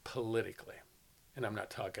bad politically? And I'm not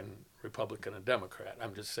talking Republican and Democrat.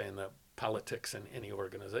 I'm just saying that politics in any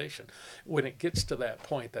organization. When it gets to that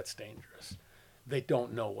point, that's dangerous. They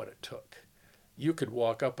don't know what it took. You could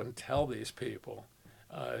walk up and tell these people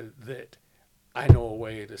that I know a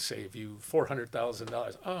way to save you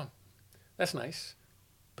 $400,000. Oh, that's nice,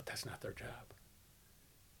 but that's not their job.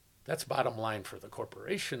 That's bottom line for the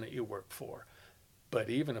corporation that you work for. But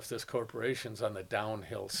even if this corporation's on the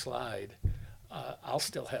downhill slide, I'll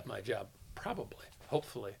still have my job, probably,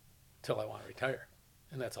 hopefully, till I want to retire.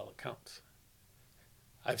 And that's all that counts.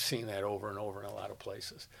 I've seen that over and over in a lot of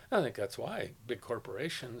places. I think that's why big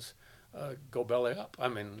corporations go belly up. I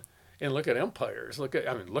mean, and look at empires. Look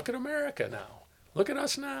at America now. Look at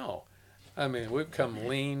us now. I mean, we've become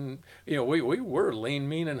lean. We were lean,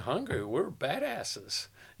 mean, and hungry. We're badasses.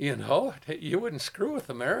 You wouldn't screw with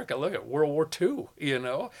America. Look at World War II.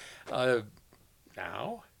 Now,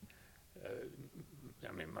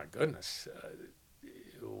 my goodness,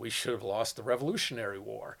 we should have lost the Revolutionary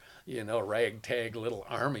War. Ragtag little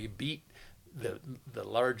army beat the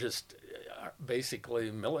largest,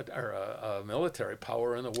 basically military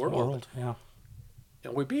power in the world. Yeah.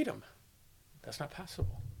 And we beat them. That's not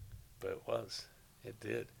possible, but it was. It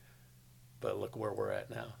did. But look where we're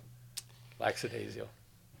at now, lackadaisical.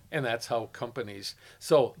 And that's how companies.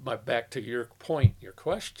 So back to your point, your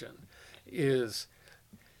question is,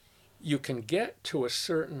 you can get to a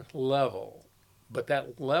certain level, but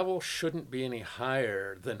that level shouldn't be any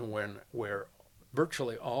higher than where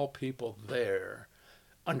virtually all people there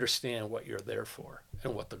understand what you're there for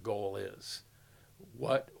and what the goal is,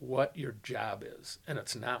 what your job is. And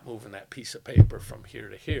it's not moving that piece of paper from here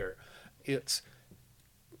to here. It's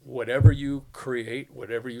whatever you create,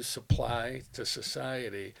 whatever you supply to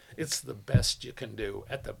society, it's the best you can do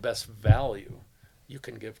at the best value you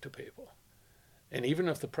can give to people. And even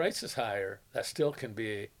if the price is higher, that still can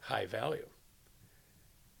be high value.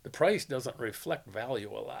 The price doesn't reflect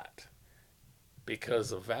value a lot, because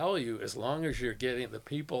the value, as long as the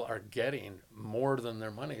people are getting more than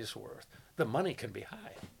their money's worth, the money can be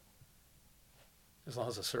high, as long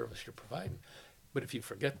as the service you're providing. But if you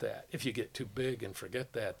forget that, if you get too big and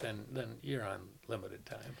forget that, then you're on limited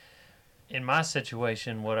time. In my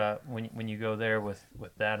situation, when you go there with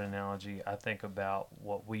that analogy, I think about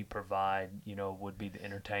what we provide, would be the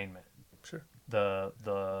entertainment. Sure. The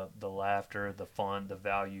laughter, the fun, the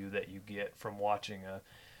value that you get from watching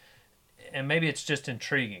and maybe it's just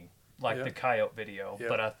intriguing. like the coyote video,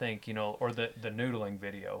 but I think, or the noodling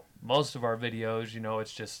video. Most of our videos,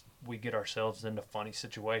 it's just we get ourselves into funny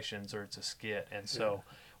situations or it's a skit. And so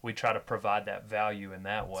we try to provide that value in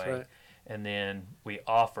that way. Right. And then we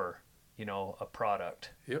offer, a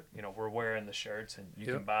product. Yep. We're wearing the shirts and you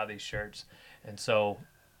can buy these shirts. And so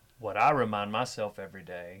what I remind myself every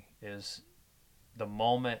day is the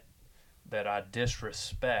moment that I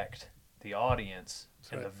disrespect the audience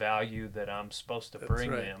and the value that I'm supposed to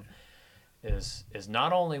bring them is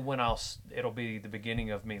not only when it'll be the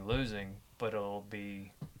beginning of me losing, but it'll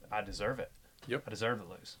be I deserve it. Yep. I deserve to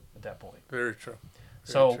lose at that point. Very true.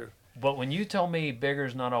 But when you tell me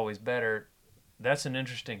bigger's not always better, that's an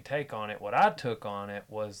interesting take on it. What I took on it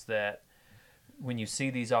was that when you see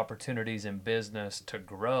these opportunities in business to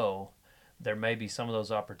grow, there may be some of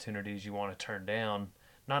those opportunities you want to turn down,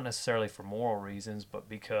 not necessarily for moral reasons, but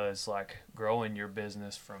because like growing your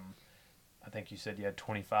business from, I think you said you had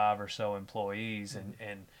 25 or so employees,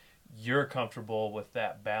 and you're comfortable with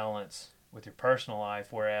that balance with your personal life,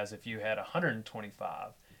 whereas if you had 125,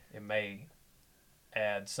 it may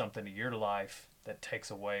add something to your life that takes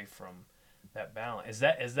away from that balance.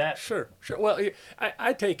 Is that Sure. Well,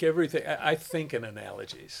 I take everything. I think in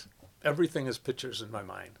analogies. Everything is pictures in my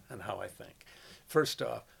mind and how I think. First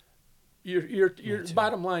off, your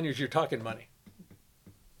bottom line is you're talking money.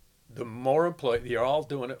 The more employee, you're all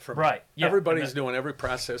doing it for money. Right. Yeah. Everybody's doing every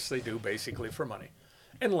process they do basically for money,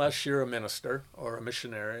 unless you're a minister or a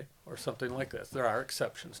missionary or something like this. There are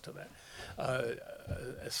exceptions to that.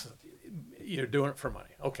 You're doing it for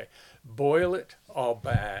money. Okay. Boil it all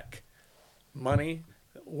back. Money,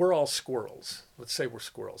 we're all squirrels. Let's say we're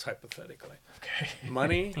squirrels, hypothetically. Okay.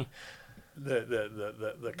 Money,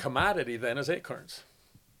 the commodity then is acorns.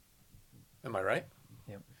 Am I right?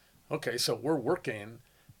 Yep. Okay, so we're working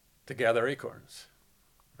to gather acorns,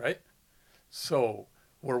 right? So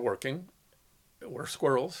we're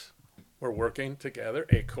squirrels. We're working to gather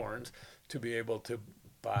acorns to be able to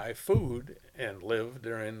buy food and live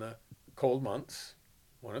during the cold months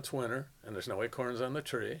when it's winter and there's no acorns on the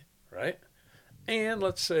tree, right? And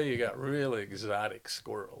let's say you got really exotic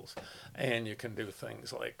squirrels and you can do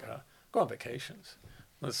things like go on vacations.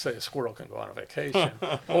 Let's say a squirrel can go on a vacation,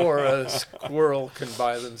 or a squirrel can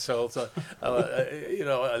buy themselves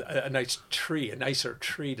a nice tree, a nicer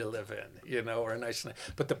tree to live in, or a nice.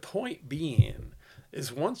 But the point being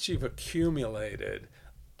is once you've accumulated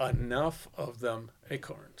enough of them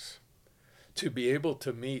acorns to be able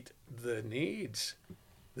to meet the needs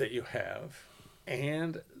that you have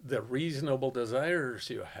and the reasonable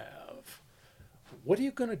desires you have, what are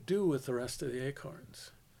you going to do with the rest of the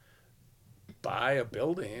acorns? Buy a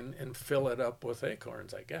building and fill it up with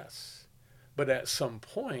acorns, I guess. But at some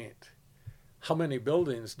point, how many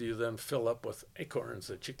buildings do you then fill up with acorns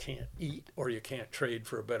that you can't eat or you can't trade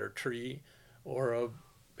for a better tree or a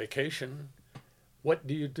vacation? What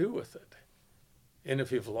do you do with it? And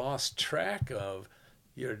if you've lost track of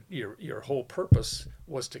your whole purpose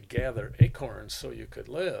was to gather acorns so you could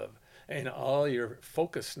live, and all your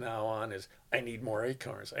focus now on is, I need more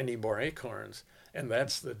acorns, and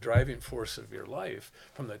that's the driving force of your life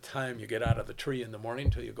from the time you get out of the tree in the morning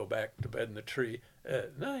till you go back to bed in the tree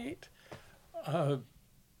at night, how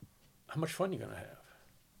much fun are you going to have?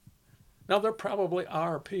 Now, there probably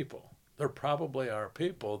are people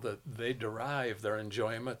that they derive their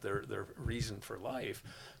enjoyment, their reason for life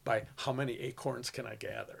by how many acorns can I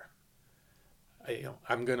gather.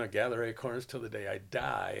 I'm going to gather acorns till the day I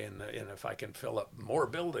die, and if I can fill up more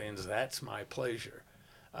buildings, that's my pleasure.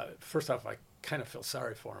 First off, I kind of feel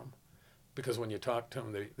sorry for them, because when you talk to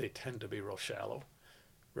them, they tend to be real shallow,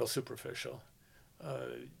 real superficial.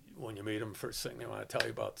 When you meet them, first thing they want to tell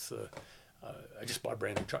you about is, I just bought a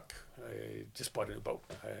brand new truck. I just bought a new boat.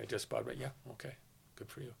 Yeah, okay, good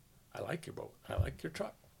for you. I like your boat. I like your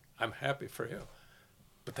truck. I'm happy for you.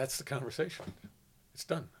 But that's the conversation. It's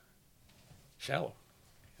done. Shallow.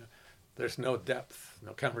 There's no depth,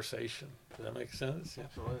 no conversation. Does that make sense? Yeah.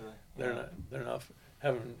 Absolutely. They're not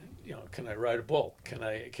having, can I ride a bull? Can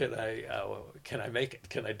I make it?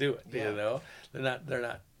 Can I do it? Yeah. They're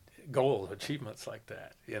not goal achievements like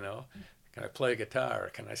that. Can I play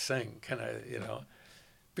guitar? Can I sing?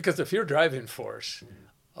 Because if your driving force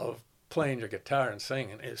of playing your guitar and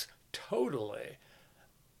singing is totally,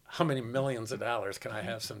 how many millions of dollars can I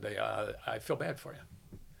have someday? I feel bad for you.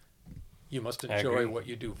 You must enjoy what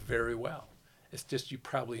you do very well. It's just you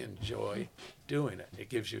probably enjoy doing it. It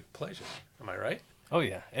gives you pleasure. Am I right? Oh,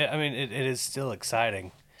 yeah. I mean, it is still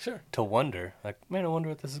exciting. Sure. To wonder, like, man, I wonder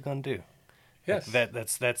what this is going to do. Yes. That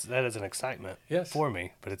is an excitement yes. for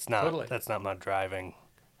me, but it's not. Totally. That's not my driving.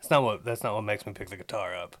 That's not what makes me pick the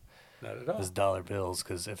guitar up. Not at all. was dollar bills,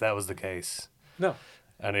 because if that was the case, No,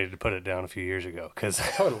 I needed to put it down a few years ago, because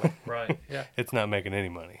totally. Right. Yeah. it's not making any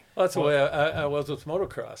money. Well, that's the way I was with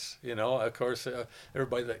motocross. Of course,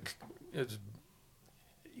 everybody that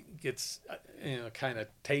gets kind of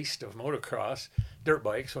taste of motocross, dirt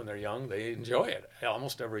bikes when they're young, they enjoy it.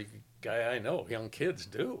 Almost every guy I know, young kids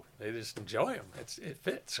do. They just enjoy them. It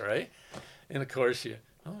fits, right? And of course, you're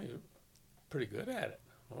pretty good at it.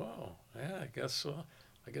 Whoa, yeah,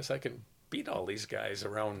 I guess I can beat all these guys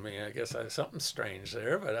around me. I guess I have something strange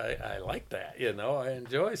there, but I like that. I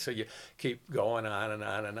enjoy. So you keep going on and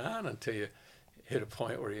on and on until you hit a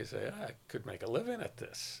point where you say, I could make a living at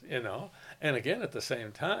this, And again, at the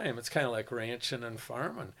same time, it's kind of like ranching and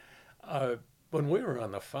farming. When we were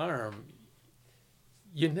on the farm,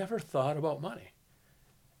 you never thought about money.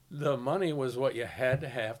 The money was what you had to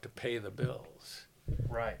have to pay the bills.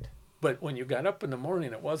 Right. But when you got up in the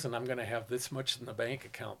morning, it wasn't, I'm going to have this much in the bank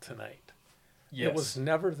account tonight. Yes. It was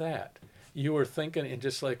never that. You were thinking, and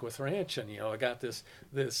just like with ranching, I got this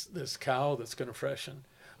cow that's going to freshen.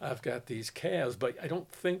 I've got these calves, but I don't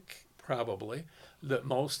think probably that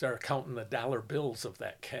most are counting the dollar bills of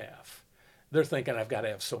that calf. They're thinking, I've got to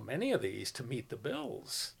have so many of these to meet the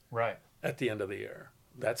bills. Right. At the end of the year.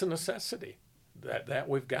 That's a necessity that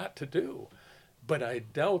we've got to do. But I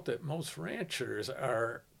doubt that most ranchers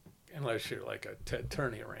are, unless you're like a Ted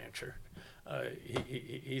Turney rancher,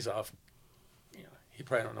 he's off, he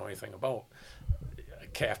probably don't know anything about a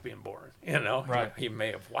calf being born, Right. He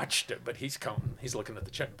may have watched it, but he's counting, he's looking at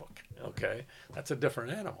the checkbook, okay? That's a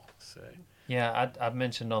different animal, say. Yeah, I've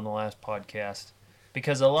mentioned on the last podcast,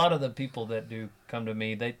 because a lot of the people that do come to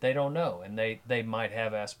me, they don't know, and they might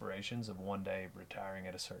have aspirations of one day retiring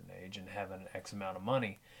at a certain age and having X amount of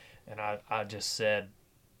money. And I just said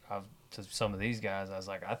to some of these guys, I was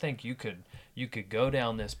like, I think you could go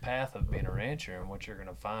down this path of being a rancher, and what you're going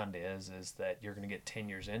to find is that you're going to get 10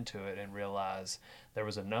 years into it and realize there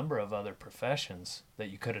was a number of other professions that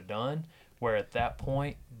you could have done, where at that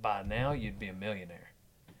point, by now, you'd be a millionaire.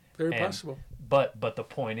 Very possible. But the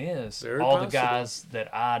point is, Very all possible. the guys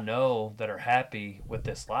that I know that are happy with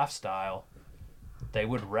this lifestyle, they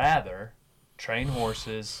would rather train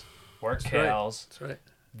horses, work cows, That's right.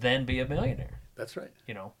 than be a millionaire. That's right.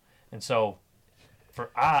 And so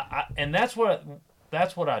and that's what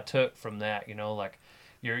I took from that. Like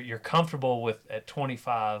you're comfortable with at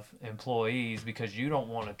 25 employees because you don't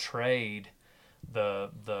want to trade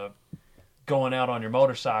the going out on your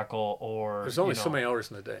motorcycle or there's only so many hours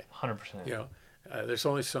in the day. 100%. There's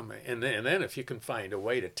only so many, and then if you can find a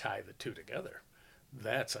way to tie the two together,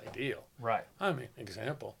 that's ideal. Right. I mean,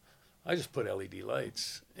 example, I just put LED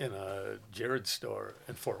lights in a Jared store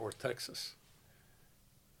in Fort Worth, Texas,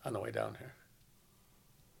 on the way down here.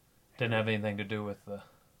 Didn't have anything to do with the.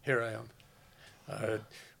 Here I am.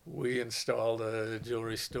 We installed a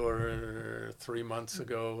jewelry store 3 months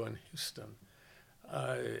ago in Houston,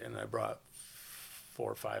 and I brought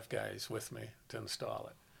 4 or 5 guys with me to install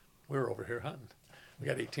it. We were over here hunting. We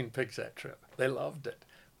got 18 pigs that trip. They loved it.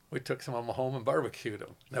 We took some of them home and barbecued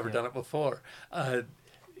them. Never done it before.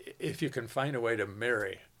 If you can find a way to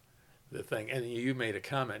marry the thing, and you made a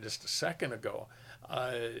comment just a second ago,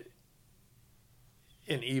 and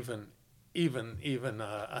even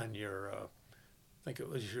on your, I think it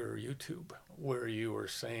was your YouTube, where you were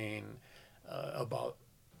saying about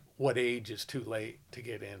what age is too late to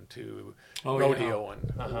get into rodeo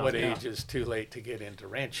and what age is too late to get into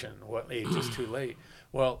ranching, what age is too late.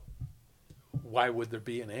 Well, why would there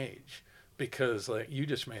be an age? Because like you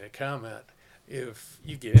just made a comment, if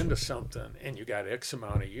you get into something and you got X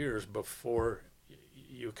amount of years before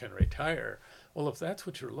you can retire, well, if that's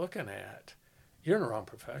what you're looking at, you're in the wrong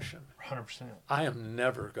profession. 100%. I am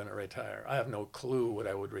never going to retire. I have no clue what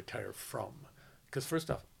I would retire from. Because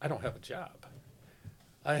first off, I don't have a job.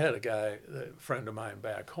 I had a friend of mine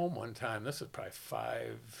back home one time, this is probably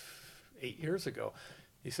 8 years ago.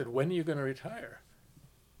 He said, when are you going to retire?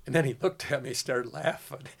 And then he looked at me, started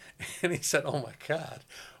laughing, and he said, oh my God,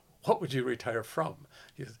 what would you retire from?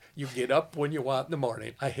 He said, you get up when you want in the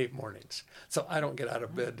morning. I hate mornings. So I don't get out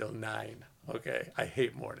of bed till 9, okay? I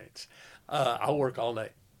hate mornings. I'll work all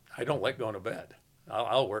night. I don't like going to bed.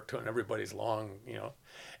 I'll work till everybody's long,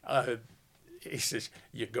 He says,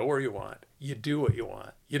 you go where you want. You do what you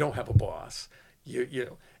want. You don't have a boss.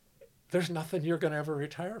 There's nothing you're going to ever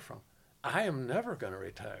retire from. I am never going to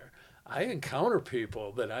retire. I encounter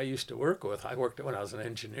people that I used to work with. I worked when I was an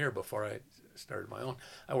engineer before I started my own.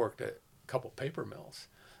 I worked at a couple paper mills.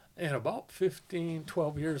 And about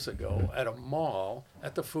 12 years ago at a mall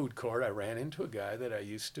at the food court, I ran into a guy that I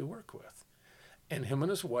used to work with. And him and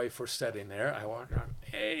his wife were sitting there. I walked around,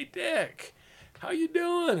 hey, Dick. how you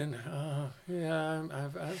doing? And yeah,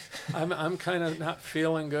 I'm kind of not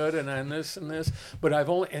feeling good, and I'm this and this. But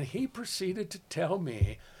and he proceeded to tell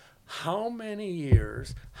me how many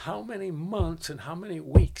years, how many months, and how many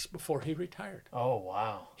weeks before he retired. Oh,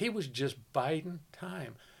 wow. He was just biding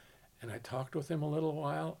time. And I talked with him a little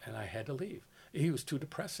while, and I had to leave. He was too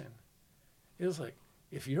depressing. It was like,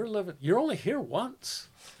 if you're only here once.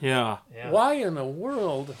 Yeah. Why in the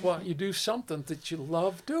world won't you do something that you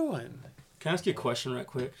love doing? Can I ask you a question right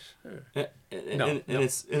quick? Sure. No.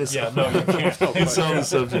 It's you can't. it's on the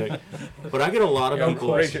subject. But I get a lot of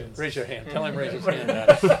people. Raise your hand. Tell him raise his hand. I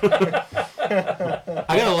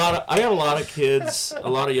got a lot of kids, a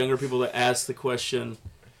lot of younger people that ask the question,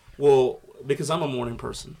 well, because I'm a morning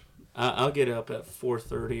person. I'll get up at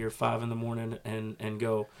 4:30 or 5 in the morning and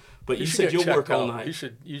go. But you said you'll work all night. You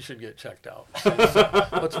should get checked out.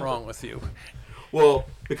 What's wrong with you? Well,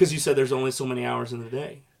 because you said there's only so many hours in the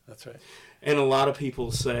day. That's right. And a lot of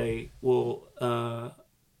people say, well,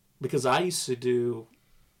 because I used to do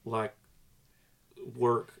like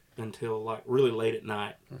work until like really late at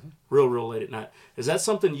night, real late at night. Is that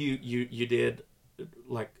something you did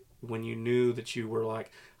like when you knew that you were like,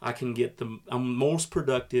 I'm most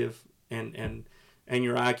productive and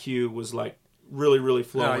your IQ was like really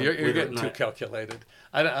flowing? No, you're getting too calculated.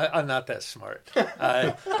 I'm not that smart.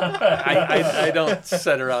 I don't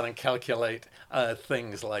sit around and calculate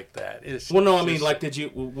things like that. I mean, like, did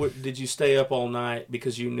you stay up all night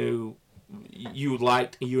because you knew you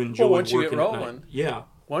enjoyed well, once working you get rolling, yeah.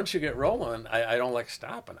 Once you get rolling, I don't like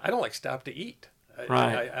stopping. I don't like stop to eat.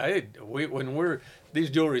 Right. When we're these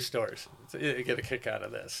jewelry stores, you get a kick out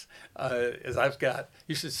of this.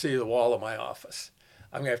 You should see the wall of my office.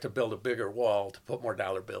 I'm going to have to build a bigger wall to put more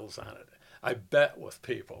dollar bills on it. I bet with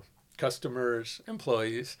people, customers,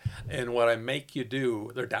 employees, and what I make you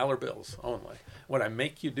do, they're dollar bills only. What I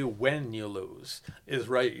make you do when you lose is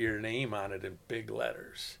write your name on it in big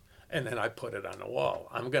letters. And then I put it on the wall.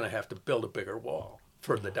 I'm going to have to build a bigger wall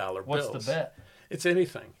for the dollar bills. What's the bet? It's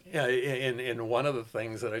anything. Yeah, and one of the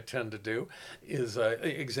things that I tend to do is,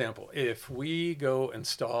 example, if we go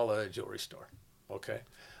install a jewelry store, okay,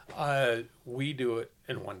 we do it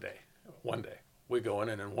in one day. One day. We go in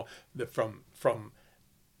and from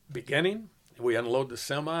beginning, we unload the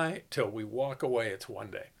semi till we walk away, it's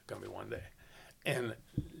one day. It's going to be one day. And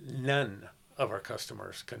none of our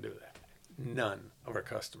customers can do that. None of our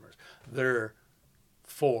customers. They're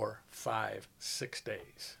 4, 5, 6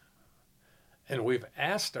 days. And we've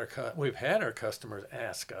had our customers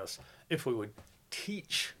ask us if we would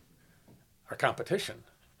teach our competition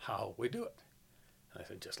how we do it. And I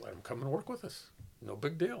said, just let them come and work with us. No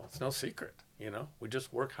big deal. It's no secret. We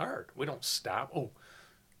just work hard. We don't stop. Oh,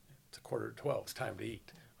 it's 11:45. It's time to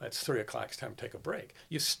eat. It's 3:00. It's time to take a break.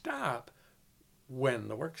 You stop when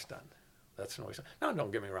the work's done. That's no reason. Now,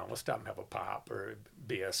 don't get me wrong. We'll stop and have a pop or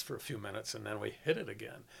BS for a few minutes, and then we hit it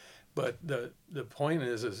again. But the point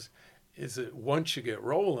is that once you get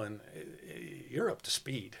rolling, you're up to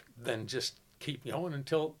speed. Then just keep going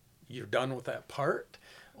until you're done with that part.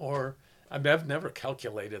 Or I've never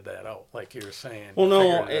calculated that out, like you were saying. Well,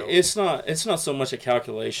 no, it's not. It's not so much a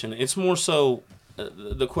calculation. It's more so.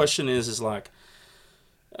 The question is like,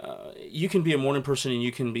 you can be a morning person and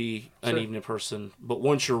you can be an evening person, but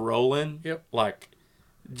once you're rolling, like,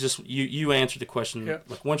 just you answer the question. Yep.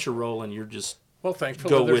 Like once you're rolling, you're just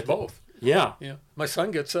thankfully there's both. Yeah. My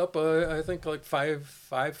son gets up, I think like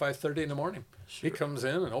 5:30 in the morning. Sure. He comes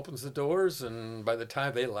in and opens the doors, and by the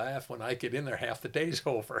time they laugh, when I get in there, half the day's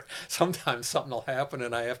over. Sometimes something will happen,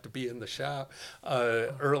 and I have to be in the shop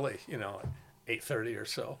early, 8:30 or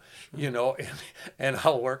so, and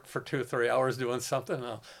I'll work for 2 or 3 hours doing something, and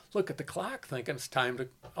I'll look at the clock thinking it's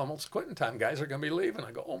almost quitting time. Guys are going to be leaving.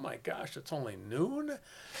 I go, oh my gosh, it's only noon?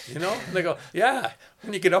 And they go, yeah,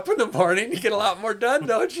 when you get up in the morning, you get a lot more done,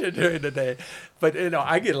 don't you, during the day? But,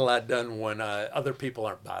 I get a lot done when other people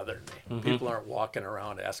aren't bothering me. Mm-hmm. People aren't walking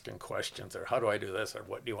around asking questions, or how do I do this, or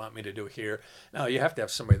what do you want me to do here? Now, you have to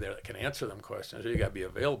have somebody there that can answer them questions, or you got to be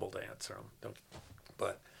available to answer them.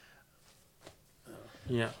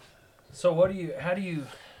 Yeah. So how do you,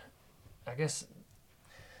 I guess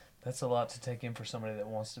that's a lot to take in for somebody that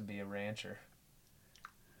wants to be a rancher.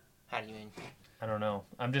 How do you mean? I don't know.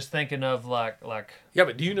 I'm just thinking of like. Yeah,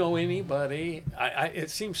 but do you know anybody? It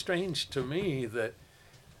seems strange to me that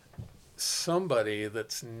somebody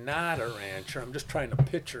that's not a rancher, I'm just trying to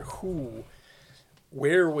picture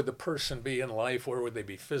where would the person be in life, where would they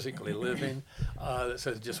be physically living, that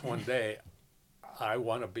says just one day, I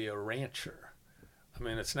want to be a rancher. I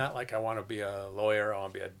mean, it's not like I want to be a lawyer, I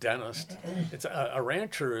want to be a dentist. It's a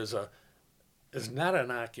rancher is is not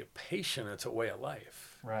an occupation, it's a way of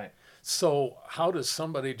life. Right. So how does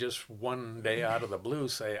somebody just one day out of the blue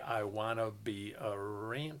say, I want to be a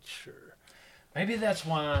rancher? Maybe that's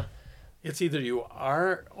why. It's either you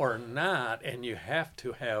are or not, and you have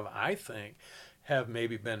to have, I think, have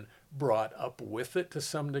maybe been brought up with it to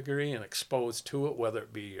some degree and exposed to it, whether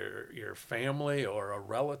it be your family or a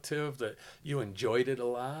relative that you enjoyed it a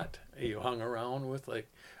lot, you hung around with, like,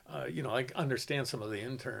 I understand some of the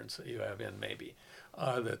interns that you have in maybe,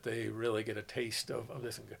 that they really get a taste of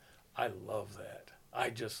this and go, I love that.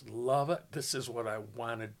 I just love it. This is what I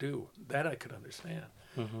want to do. That I could understand.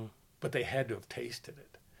 Mm-hmm. But they had to have tasted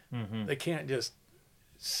it. Mm-hmm. They can't just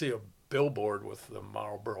see a billboard with the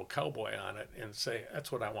Marlboro Cowboy on it and say,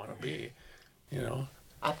 that's what I want to be,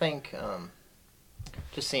 I think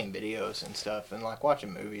just seeing videos and stuff and like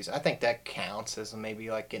watching movies, I think that counts as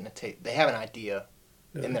maybe like getting a taste. They have an idea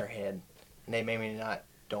in their head, and they maybe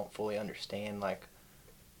don't fully understand like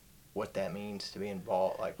what that means to be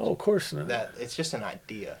involved. Like, of course not. That it's just an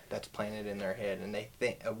idea that's planted in their head, and they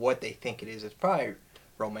think what they think it is. It's probably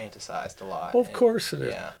romanticized a lot. Well, of course it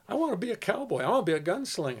is. Yeah. I want to be a cowboy. I want to be a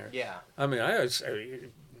gunslinger. Yeah. I mean,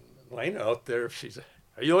 Lena out there, if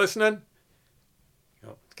are you listening?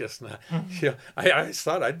 Guess not. I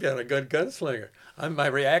thought I'd be a good gunslinger. My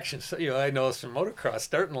reactions, I know some motocross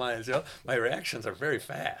starting lines, my reactions are very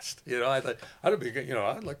fast. I thought I'd be good.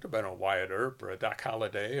 I'd like to have been a Wyatt Earp or a Doc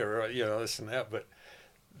Holliday or, this and that, but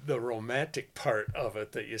the romantic part of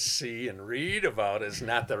it that you see and read about is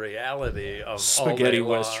not the reality of spaghetti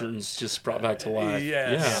westerns just brought back to life.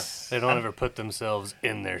 Yes. Yeah. They don't ever put themselves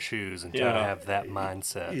in their shoes and try to have that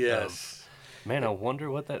mindset. Yes. Man, I wonder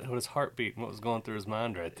what his heartbeat, what was going through his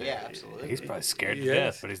mind right there. Yeah, absolutely. He's probably scared to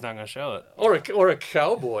death, but he's not going to show it. Or a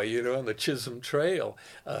cowboy, on the Chisholm Trail,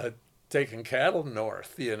 taking cattle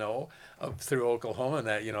north, up through Oklahoma and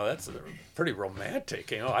that, that's pretty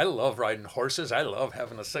romantic. I love riding horses. I love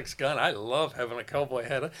having a 6-gun. I love having a cowboy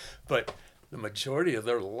hat. But the majority of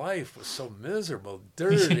their life was so miserable,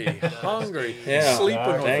 dirty, hungry,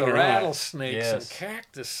 sleeping with the rattlesnakes and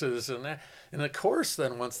cactuses and that. And of course,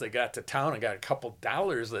 then once they got to town and got a couple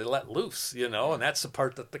dollars, they let loose, and that's the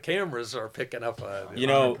part that the cameras are picking up on.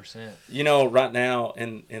 100%. Right now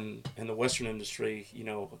in the Western industry,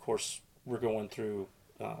 of course, we're going through,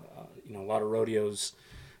 a lot of rodeos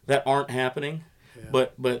that aren't happening. Yeah.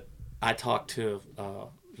 But I talked to, a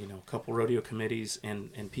couple rodeo committees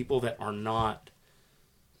and people that are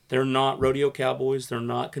they're not rodeo cowboys. They're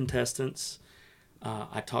not contestants.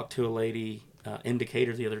 I talked to a lady,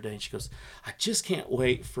 Indicator, the other day, and she goes, I just can't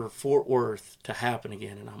wait for Fort Worth to happen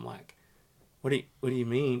again. And I'm like, what do you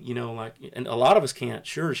mean? And a lot of us can't.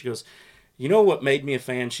 Sure. She goes, what made me a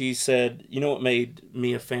fan? She said, what made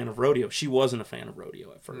me a fan of rodeo? She wasn't a fan of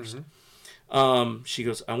rodeo at first. Mm-hmm. She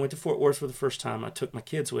goes, I went to Fort Worth for the first time. I took my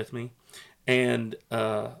kids with me, and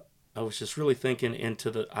I was just really thinking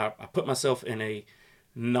into I put myself in a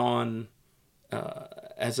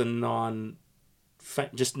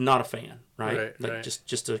just not a fan, right?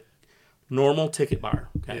 Just a normal ticket buyer.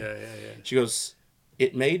 Okay? Yeah. She goes,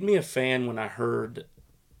 it made me a fan when I heard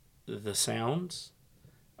the sounds,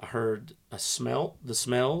 I heard the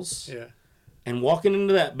smells, and walking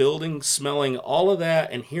into that building, smelling all of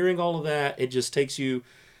that and hearing all of that, it just takes you.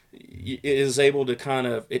 It is able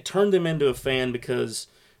to it turned them into a fan because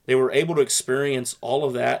they were able to experience all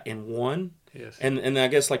of that in one. Yes. And I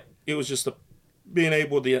guess it was just being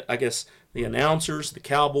able to, the announcers, the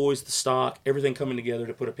cowboys, the stock, everything coming together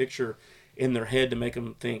to put a picture in their head to make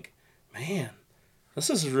them think, man, this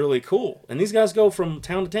is really cool. And these guys go from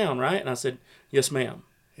town to town, right? And I said, yes, ma'am.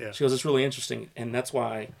 Yeah. She goes, it's really interesting. And that's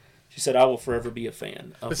why she said, I will forever be a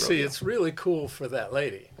fan of rodeo. See, it's really cool for that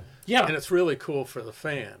lady. Yeah. And it's really cool for the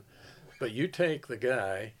fan. But you take the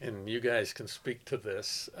guy, and you guys can speak to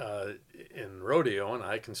this in rodeo, and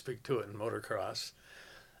I can speak to it in motocross,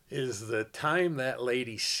 is the time that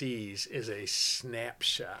lady sees is a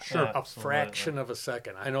snapshot, a fraction of a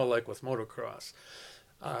second. I know, like with motocross,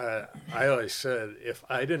 I always said if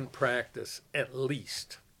I didn't practice at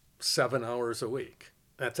least 7 hours a week,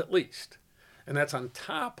 that's at least. And that's on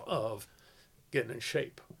top of getting in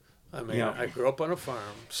shape. I mean, I grew up on a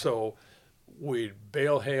farm, so we'd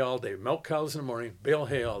bale hay all day, milk cows in the morning, bale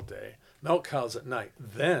hay all day, milk cows at night.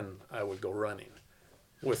 Then I would go running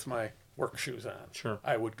with my work shoes on. Sure.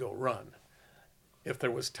 I would go run. If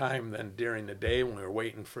there was time then during the day when we were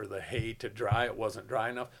waiting for the hay to dry, it wasn't dry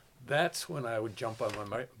enough, that's when I would jump on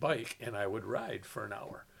my bike and I would ride for an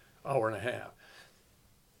hour and a half.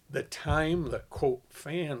 The time the, quote,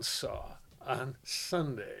 fans saw on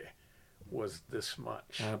Sunday was this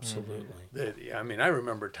much. Absolutely. I mean, I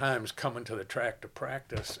remember times coming to the track to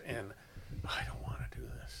practice and I don't want to do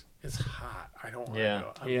this. It's hot. I don't want Yeah. to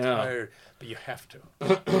go. I'm tired, but you have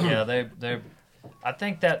to. Yeah, they I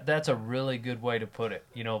think that's a really good way to put it,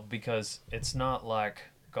 because it's not like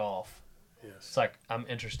golf. Yes. It's like I'm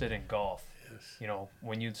interested in golf. Yes.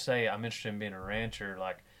 When you say I'm interested in being a rancher,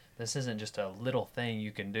 like this isn't just a little thing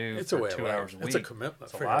you can do It's for a way 2 of hours a life. week. It's a commitment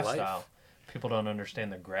It's a for your life. lifestyle. People don't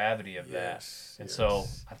understand the gravity of Yes, that. And yes. so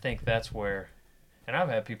I think that's where, and I've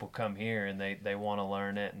had people come here and they want to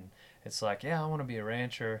learn it, and it's like, yeah, I want to be a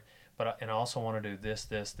rancher, and I also want to do this,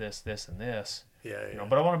 and this. Yeah, yeah.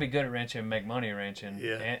 But I want to be good at ranching and make money ranching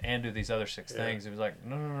Yeah. and do these other 6 Yeah. things. It was like,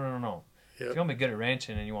 no. Yep. If you want to be good at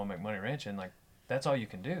ranching and you want to make money ranching, like that's all you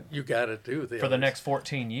can do You got to do for the next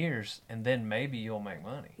 14 years, and then maybe you'll make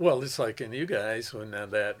money. Well, it's like in you guys when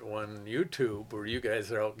that one YouTube where you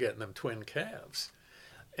guys are out getting them twin calves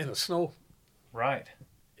in the snow, Right.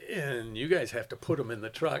 and you guys have to put them in the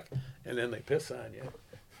truck, and then they piss on you.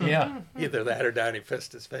 Yeah. Either that or Donnie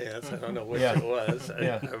pissed his pants. I don't know which Yeah. it was.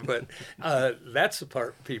 Yeah. But that's the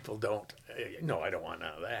part people don't. No, I don't want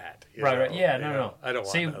none of that. you Right. know, Yeah. you No. know, I don't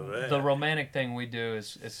See, want none of that. the romantic thing we do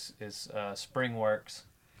is spring works.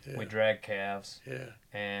 Yeah. We drag calves, Yeah.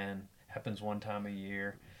 and happens one time a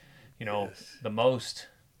year. Yes.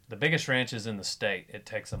 The biggest ranches in the state, it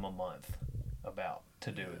takes them a month about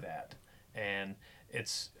to do that. And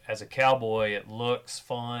it's, as a cowboy, it looks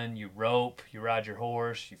fun. You rope, you ride your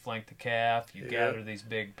horse, you flank the calf, you Yeah. gather these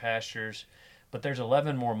big pastures. But there's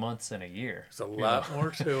 11 more months in a year. There's a lot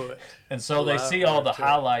more to it. And so they lot see all more the to it.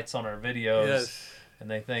 highlights on our videos, Yes, and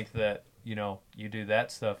they think that, you do that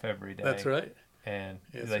stuff every day. that's right. And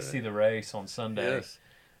That's they right. see the race on Sunday. Yes.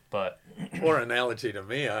 But Or analogy to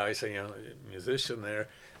me, I always say, musician there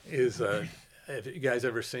is. Have you guys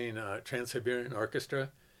ever seen Trans-Siberian Orchestra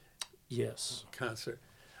Yes. concert?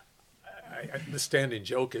 The standing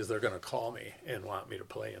joke is they're going to call me and want me to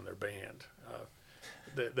play in their band.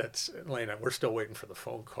 That's Lena. We're still waiting for the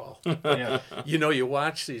phone call. yeah. You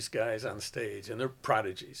watch these guys on stage, and they're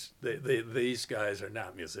prodigies. These guys are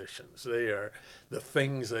not musicians. They are the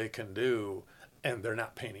things they can do, and they're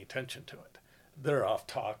not paying attention to it. They're off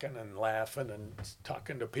talking and laughing and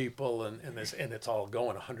talking to people, and it's all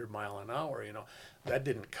going 100 mile an hour. That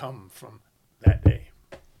didn't come from that day.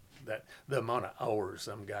 That the amount of hours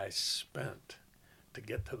them guys spent to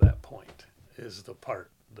get to that point is the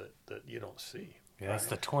part that you don't see. Yeah, that's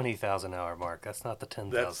the 20,000 hour mark. That's not the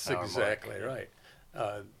 10,000 That's hour exactly mark.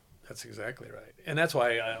 right. That's exactly right. And that's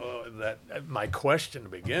why my question to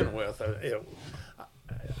begin with,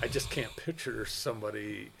 I just can't picture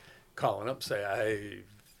somebody calling up and say, I've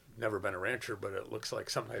never been a rancher, but it looks like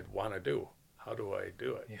something I'd want to do. How do I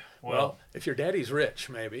do it? Yeah. Well, if your daddy's rich,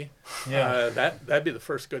 maybe, Yeah. that'd be the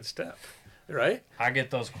first good step, right? I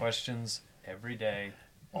get those questions every day,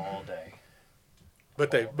 all day.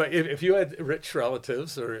 But if you had rich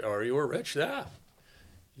relatives or you were rich, yeah,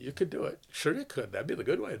 you could do it. Sure you could. That'd be the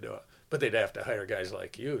good way to do it. But they'd have to hire guys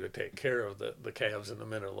like you to take care of the calves in the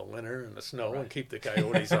middle of winter and the snow and keep the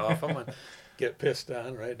coyotes off them and get pissed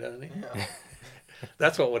on, right, Donnie? Yeah.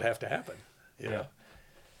 That's what would have to happen. Yeah.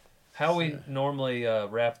 How we normally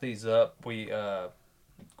wrap these up, we go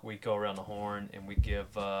around the horn and we give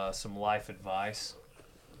some life advice.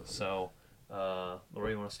 So,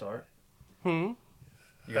 Lori, you want to start?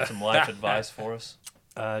 You got some life advice for us?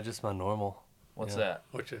 Just my normal. What's Yeah. that?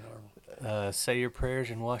 What's your normal? Say your prayers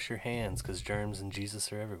and wash your hands, because germs and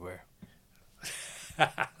Jesus are everywhere.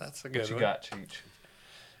 That's a good What you one. got, Cheech?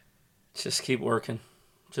 Just keep working.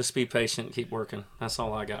 Just be patient. Keep working. That's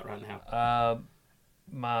all I got right now.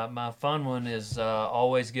 My fun one is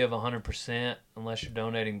always give 100% unless you're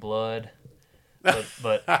donating blood.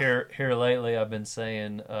 But here lately, I've been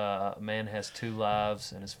saying a man has 2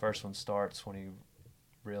 lives, and his first one starts when he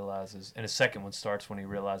realizes, and his second one starts when he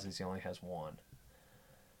realizes he only has one.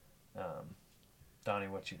 Donnie,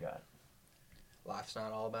 what you got? Life's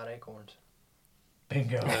not all about acorns.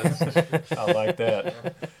 Bingo. I like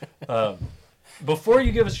that. Before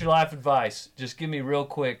you give us your life advice, just give me real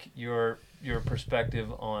quick your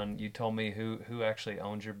perspective on, you told me who actually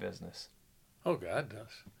owns your business. Oh, God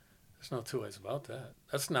does. There's no 2 ways about that.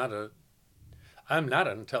 I'm not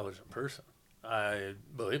an intelligent person.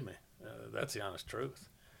 Believe me, that's the honest truth.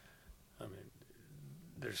 I mean,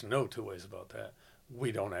 there's no 2 ways about that.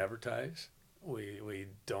 We don't advertise. We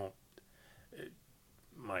don't,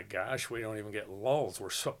 my gosh, we don't even get lulls.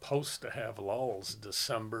 We're supposed to have lulls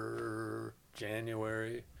December,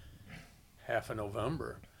 January, half of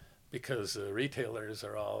November, because the retailers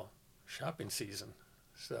are all shopping season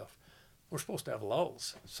stuff. We're supposed to have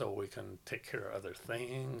lulls so we can take care of other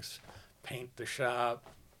things, paint the shop,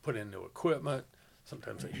 put in new equipment.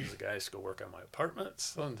 Sometimes I use the guys to go work on my apartments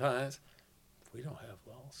sometimes. we don't have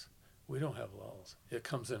lulls. We don't have lulls. It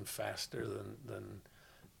comes in faster than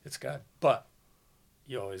it's got. But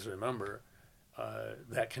you always remember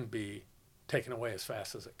that can be taken away as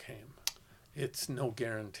fast as it came. It's no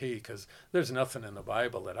guarantee, because there's nothing in the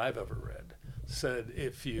Bible that I've ever read said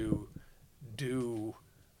if you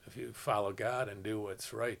follow God and do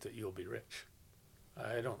what's right, that you'll be rich.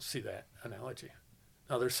 I don't see that analogy.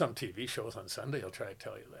 Now, there's some TV shows on Sunday that'll try to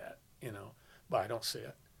tell you that, but I don't see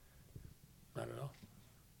it. I don't know.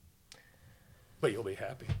 But you'll be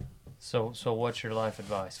happy. So what's your life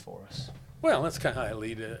advice for us? Well, that's kind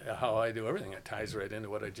of how I do everything. It ties right into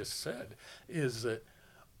what I just said, is that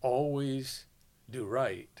always do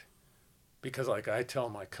right. Because like I tell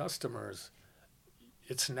my customers,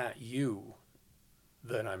 it's not you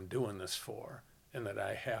that I'm doing this for and that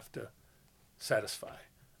I have to satisfy.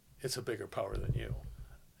 It's a bigger power than you.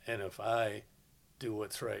 And if I do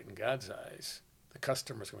what's right in God's eyes, the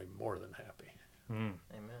customer's going to be more than happy. Amen.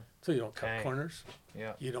 So you don't cut corners.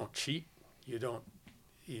 Yeah. You don't cheat. You don't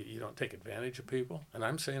take advantage of people. And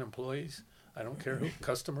I'm saying employees. I don't care who.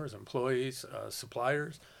 Customers, employees,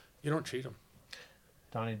 suppliers. You don't cheat them.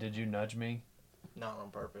 Donnie, did you nudge me? Not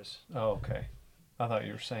on purpose. Oh, okay. I thought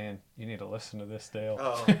you were saying you need to listen to this, Dale.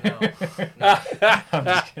 Oh, no. I'm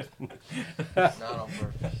just kidding. Not on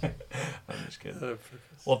purpose. I'm just kidding.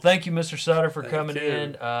 Well, thank you, Mr. Sutter, for Thank coming you.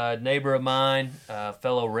 in. Neighbor of mine,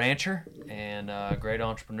 fellow rancher, and great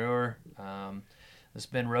entrepreneur. This has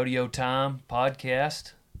been Rodeo Time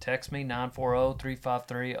Podcast. Text me,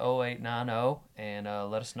 940-353-0890, and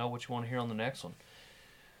let us know what you want to hear on the next one.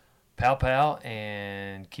 Pow, pow,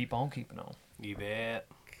 and keep on keeping on. You bet.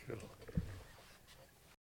 Cool.